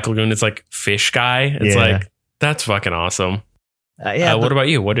Creature of the Black Lagoon, it's like Fish Guy. It's Yeah. like, that's fucking awesome. What about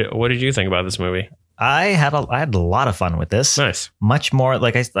you? What did you think about this movie? I had a lot of fun with this. Nice. Much more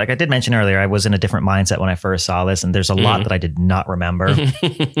like I did mention earlier, I was in a different mindset when I first saw this, and there's a lot Mhm. that I did not remember.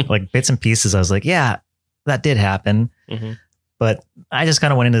 Like bits and pieces, I was like, yeah, that did happen. Mhm. But I just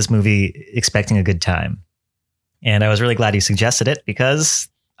kind of went into this movie expecting a good time, and I was really glad you suggested it because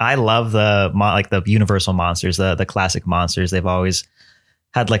I love the Universal monsters, the classic monsters. They've always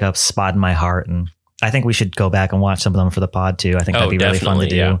had like a spot in my heart, and I think we should go back and watch some of them for the pod too. I think that'd be really fun to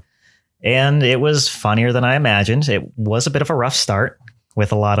do. Definitely, yeah. And it was funnier than I imagined. It was a bit of a rough start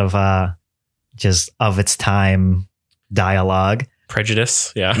with a lot of just of its time dialogue.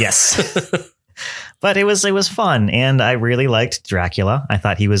 Prejudice. Yeah. Yes. But it was fun, and I really liked Dracula. I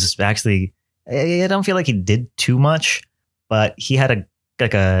thought he was actually, I don't feel like he did too much, but he had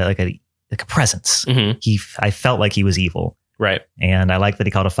a presence. Mhm. I felt like he was evil. Right. And I like that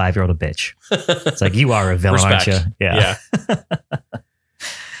he called a 5-year-old a bitch. It's like, you are a villain, Respect. aren't you? Yeah.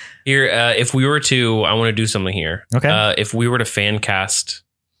 Here, if we were to, I want to do something here. Okay. If we were to fan cast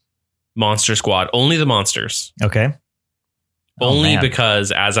Monster Squad, only the monsters, Okay. Oh, only man.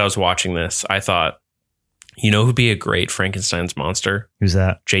 because as I was watching this, I thought, you know who'd be a great Frankenstein's monster? Who's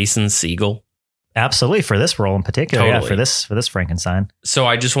that? Jason Segel. Absolutely, for this role in particular. Yeah, Totally. for this Frankenstein. So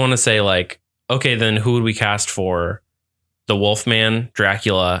I just want to say, like, okay, then who would we cast for the Wolfman,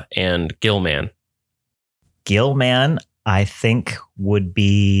 Dracula, and Gilman? Gilman, I think would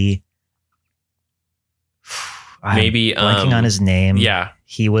be Maybe, blanking on his name. Yeah.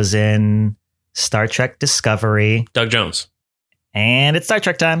 He was in Star Trek Discovery. Doug Jones. And it's Star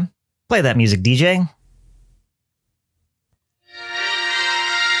Trek time. Play that music, DJ.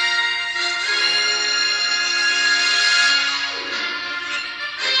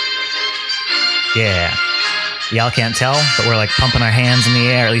 Yeah. Y'all can't tell, but we're like pumping our hands in the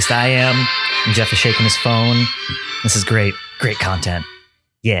air. At least I am. And Jeff is shaking his phone. This is great. Great content.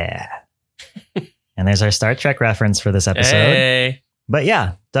 Yeah. And there's our Star Trek reference for this episode. Hey. But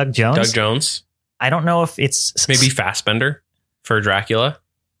yeah, Doug Jones. Doug Jones. I don't know if it's... Maybe Fassbender for Dracula.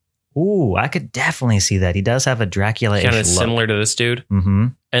 Ooh, I could definitely see that. He does have a Dracula-ish Kind of look. similar to this dude. Mm-hmm.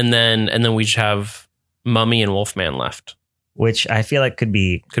 And then we just have Mummy and Wolfman left. Which I feel like could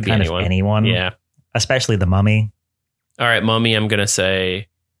be kind of anyone. Yeah. Especially the Mummy. All right, Mummy, I'm going to say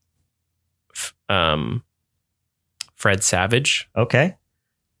Fred Savage. Okay.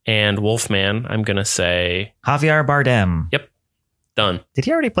 And Wolfman, I'm going to say... Javier Bardem. Yep. Done. Did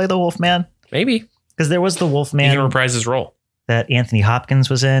he already play the Wolfman? Maybe. Because there was the He Wolfman can reprise his role. that Anthony Hopkins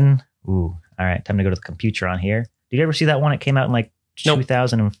was in. Ooh. All right. Time to go to the computer on here. Did you ever see that one? It came out in like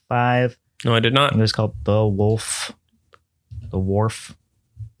 2005. No, I did not. It was called The Wolf. The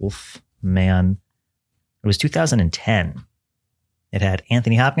Wolfman. It was 2010. It had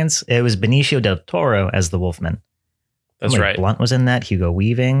Anthony Hopkins. It was Benicio del Toro as the Wolfman. That's Emily right. Blunt was in that. Hugo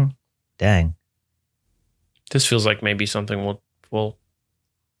Weaving. Dang. This feels like maybe something we'll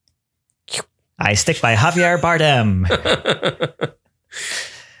I stick by Javier Bardem.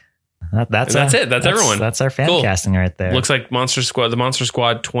 That's it. That's everyone. That's our fan Cool. casting right there. Looks like Monster Squad. The Monster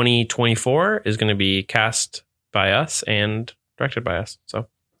Squad 2024 is going to be cast by us and directed by us.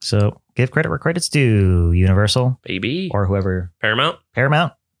 So give credit where credit's due. Universal Baby. or whoever. Paramount,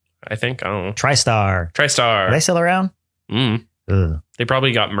 Paramount. I think. I don't know. TriStar. TriStar. Are they still around? Ugh, They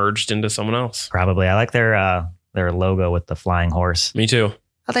probably got merged into someone else. probably. I like their logo with the flying horse. Me too.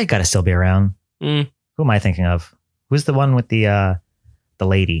 I think got to still be around. Mm. Who am I thinking of? Who's the one with the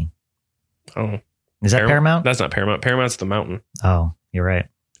lady? Oh, Is that Paramount? That's not Paramount. Paramount's the mountain. Oh, you're right.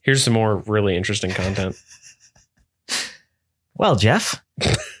 Here's some more really interesting content. Well, Jeff,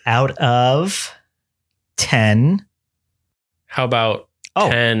 out of 10. How about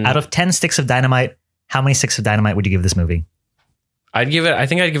 10? Out of 10 sticks of dynamite, how many sticks of dynamite would you give this movie? I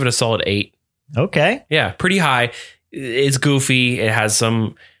think I'd give it a solid 8. Okay. Yeah, pretty high. It's goofy. It has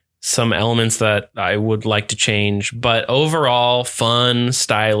some elements that I would like to change, but overall fun,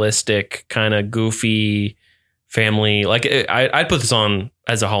 stylistic, kind of goofy family. Like I'd put this on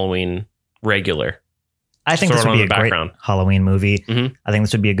as a Halloween regular. I think this would be a great Halloween movie. Mm-hmm. I think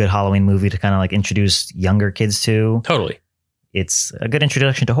this would be a good Halloween movie to kind of like introduce younger kids to. Totally. It's a good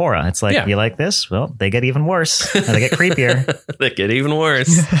introduction to horror. It's like, You like this? Well, they get even worse. And they get creepier. They get even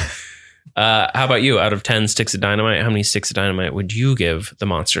worse. How about you? Out of 10 sticks of dynamite, how many sticks of dynamite would you give the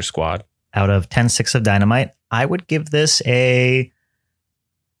Monster Squad? Out of 10 sticks of dynamite, I would give this a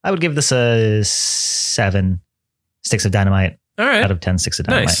 7 sticks of dynamite. All right. Out of 10 sticks of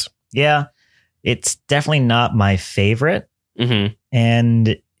dynamite. Nice. Yeah. It's definitely not my favorite. Mm-hmm.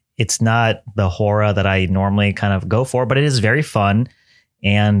 And it's not the horror that I normally kind of go for, but it is very fun.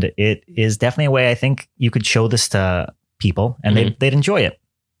 And it is definitely a way I think you could show this to people and they'd enjoy it.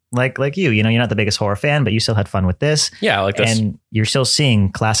 Like you're not the biggest horror fan, but you still had fun with this. Yeah, I like this. And you're still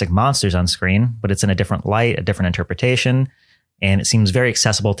seeing classic monsters on screen, but it's in a different light, a different interpretation. And it seems very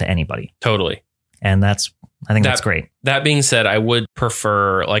accessible to anybody. Totally. And I think that's great. That being said, I would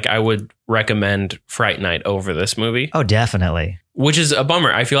recommend Fright Night over this movie. Oh, definitely. Which is a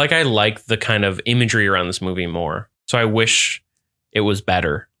bummer. I feel like I like the kind of imagery around this movie more. So I wish it was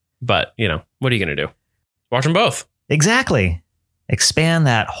better. But, what are you going to do? Watch them both. Exactly. Expand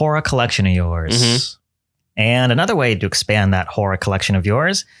that horror collection of yours. Mm-hmm. And another way to expand that horror collection of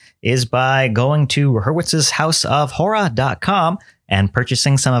yours is by going to Hurwitz's houseofhorror.com and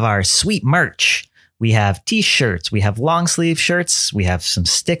purchasing some of our sweet merch. We have t-shirts, we have long sleeve shirts, we have some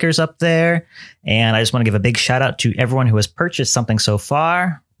stickers up there. And I just want to give a big shout out to everyone who has purchased something so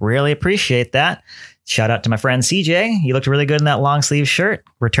far. Really appreciate that. Shout out to my friend CJ. You looked really good in that long sleeve shirt.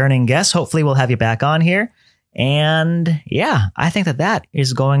 Returning guest. Hopefully we'll have you back on here. And yeah, I think that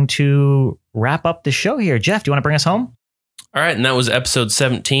is going to wrap up the show here. Jeff, do you want to bring us home? All right. And that was episode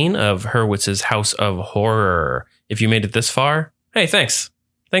 17 of Hurwitz's House of Horror. If you made it this far, hey, thanks.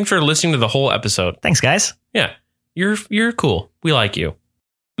 Thanks for listening to the whole episode. Thanks, guys. Yeah, you're cool. We like you.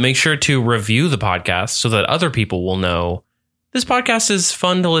 Make sure to review the podcast so that other people will know this podcast is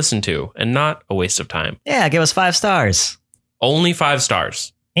fun to listen to and not a waste of time. Yeah, give us 5 stars. Only 5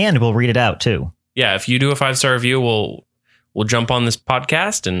 stars. And we'll read it out, too. Yeah, if you do a 5-star review, we'll jump on this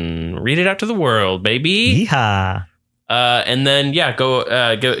podcast and read it out to the world, baby. Yeehaw. And then, go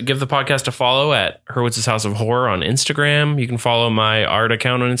give the podcast a follow at Hurwitz's House of Horror on Instagram. You can follow my art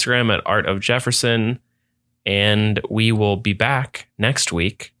account on Instagram at Art of Jefferson. And we will be back next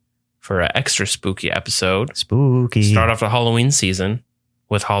week for an extra spooky episode. Spooky. Start off the Halloween season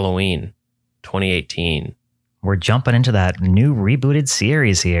with Halloween 2018. We're jumping into that new rebooted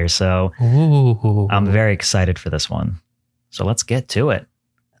series here. So I'm very excited for this one. So let's get to it.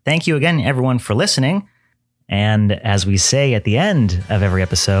 Thank you again, everyone, for listening. And as we say at the end of every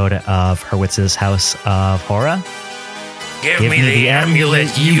episode of Hurwitz's House of Horror, Give me the amulet,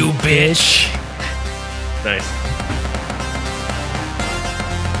 you bitch. Nice.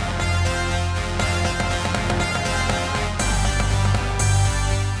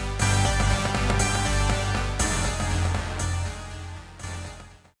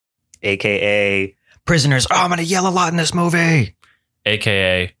 AKA prisoners. Oh, I'm going to yell a lot in this movie.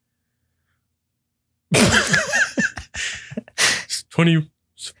 AKA 20.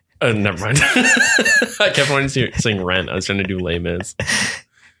 Never mind. I kept wanting to sing Rent. I was trying to do Les Mis.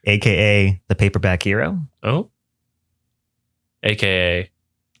 AKA the paperback hero. Oh. AKA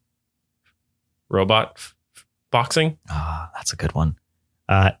robot boxing. Ah, that's a good one.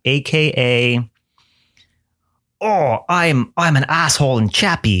 AKA I'm an asshole and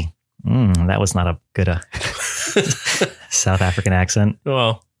Chappie. That was not a good South African accent.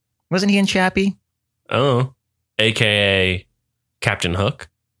 Well, wasn't he in Chappie? Oh. AKA Captain Hook.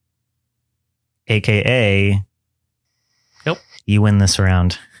 AKA Nope. You win this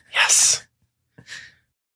round. Yes.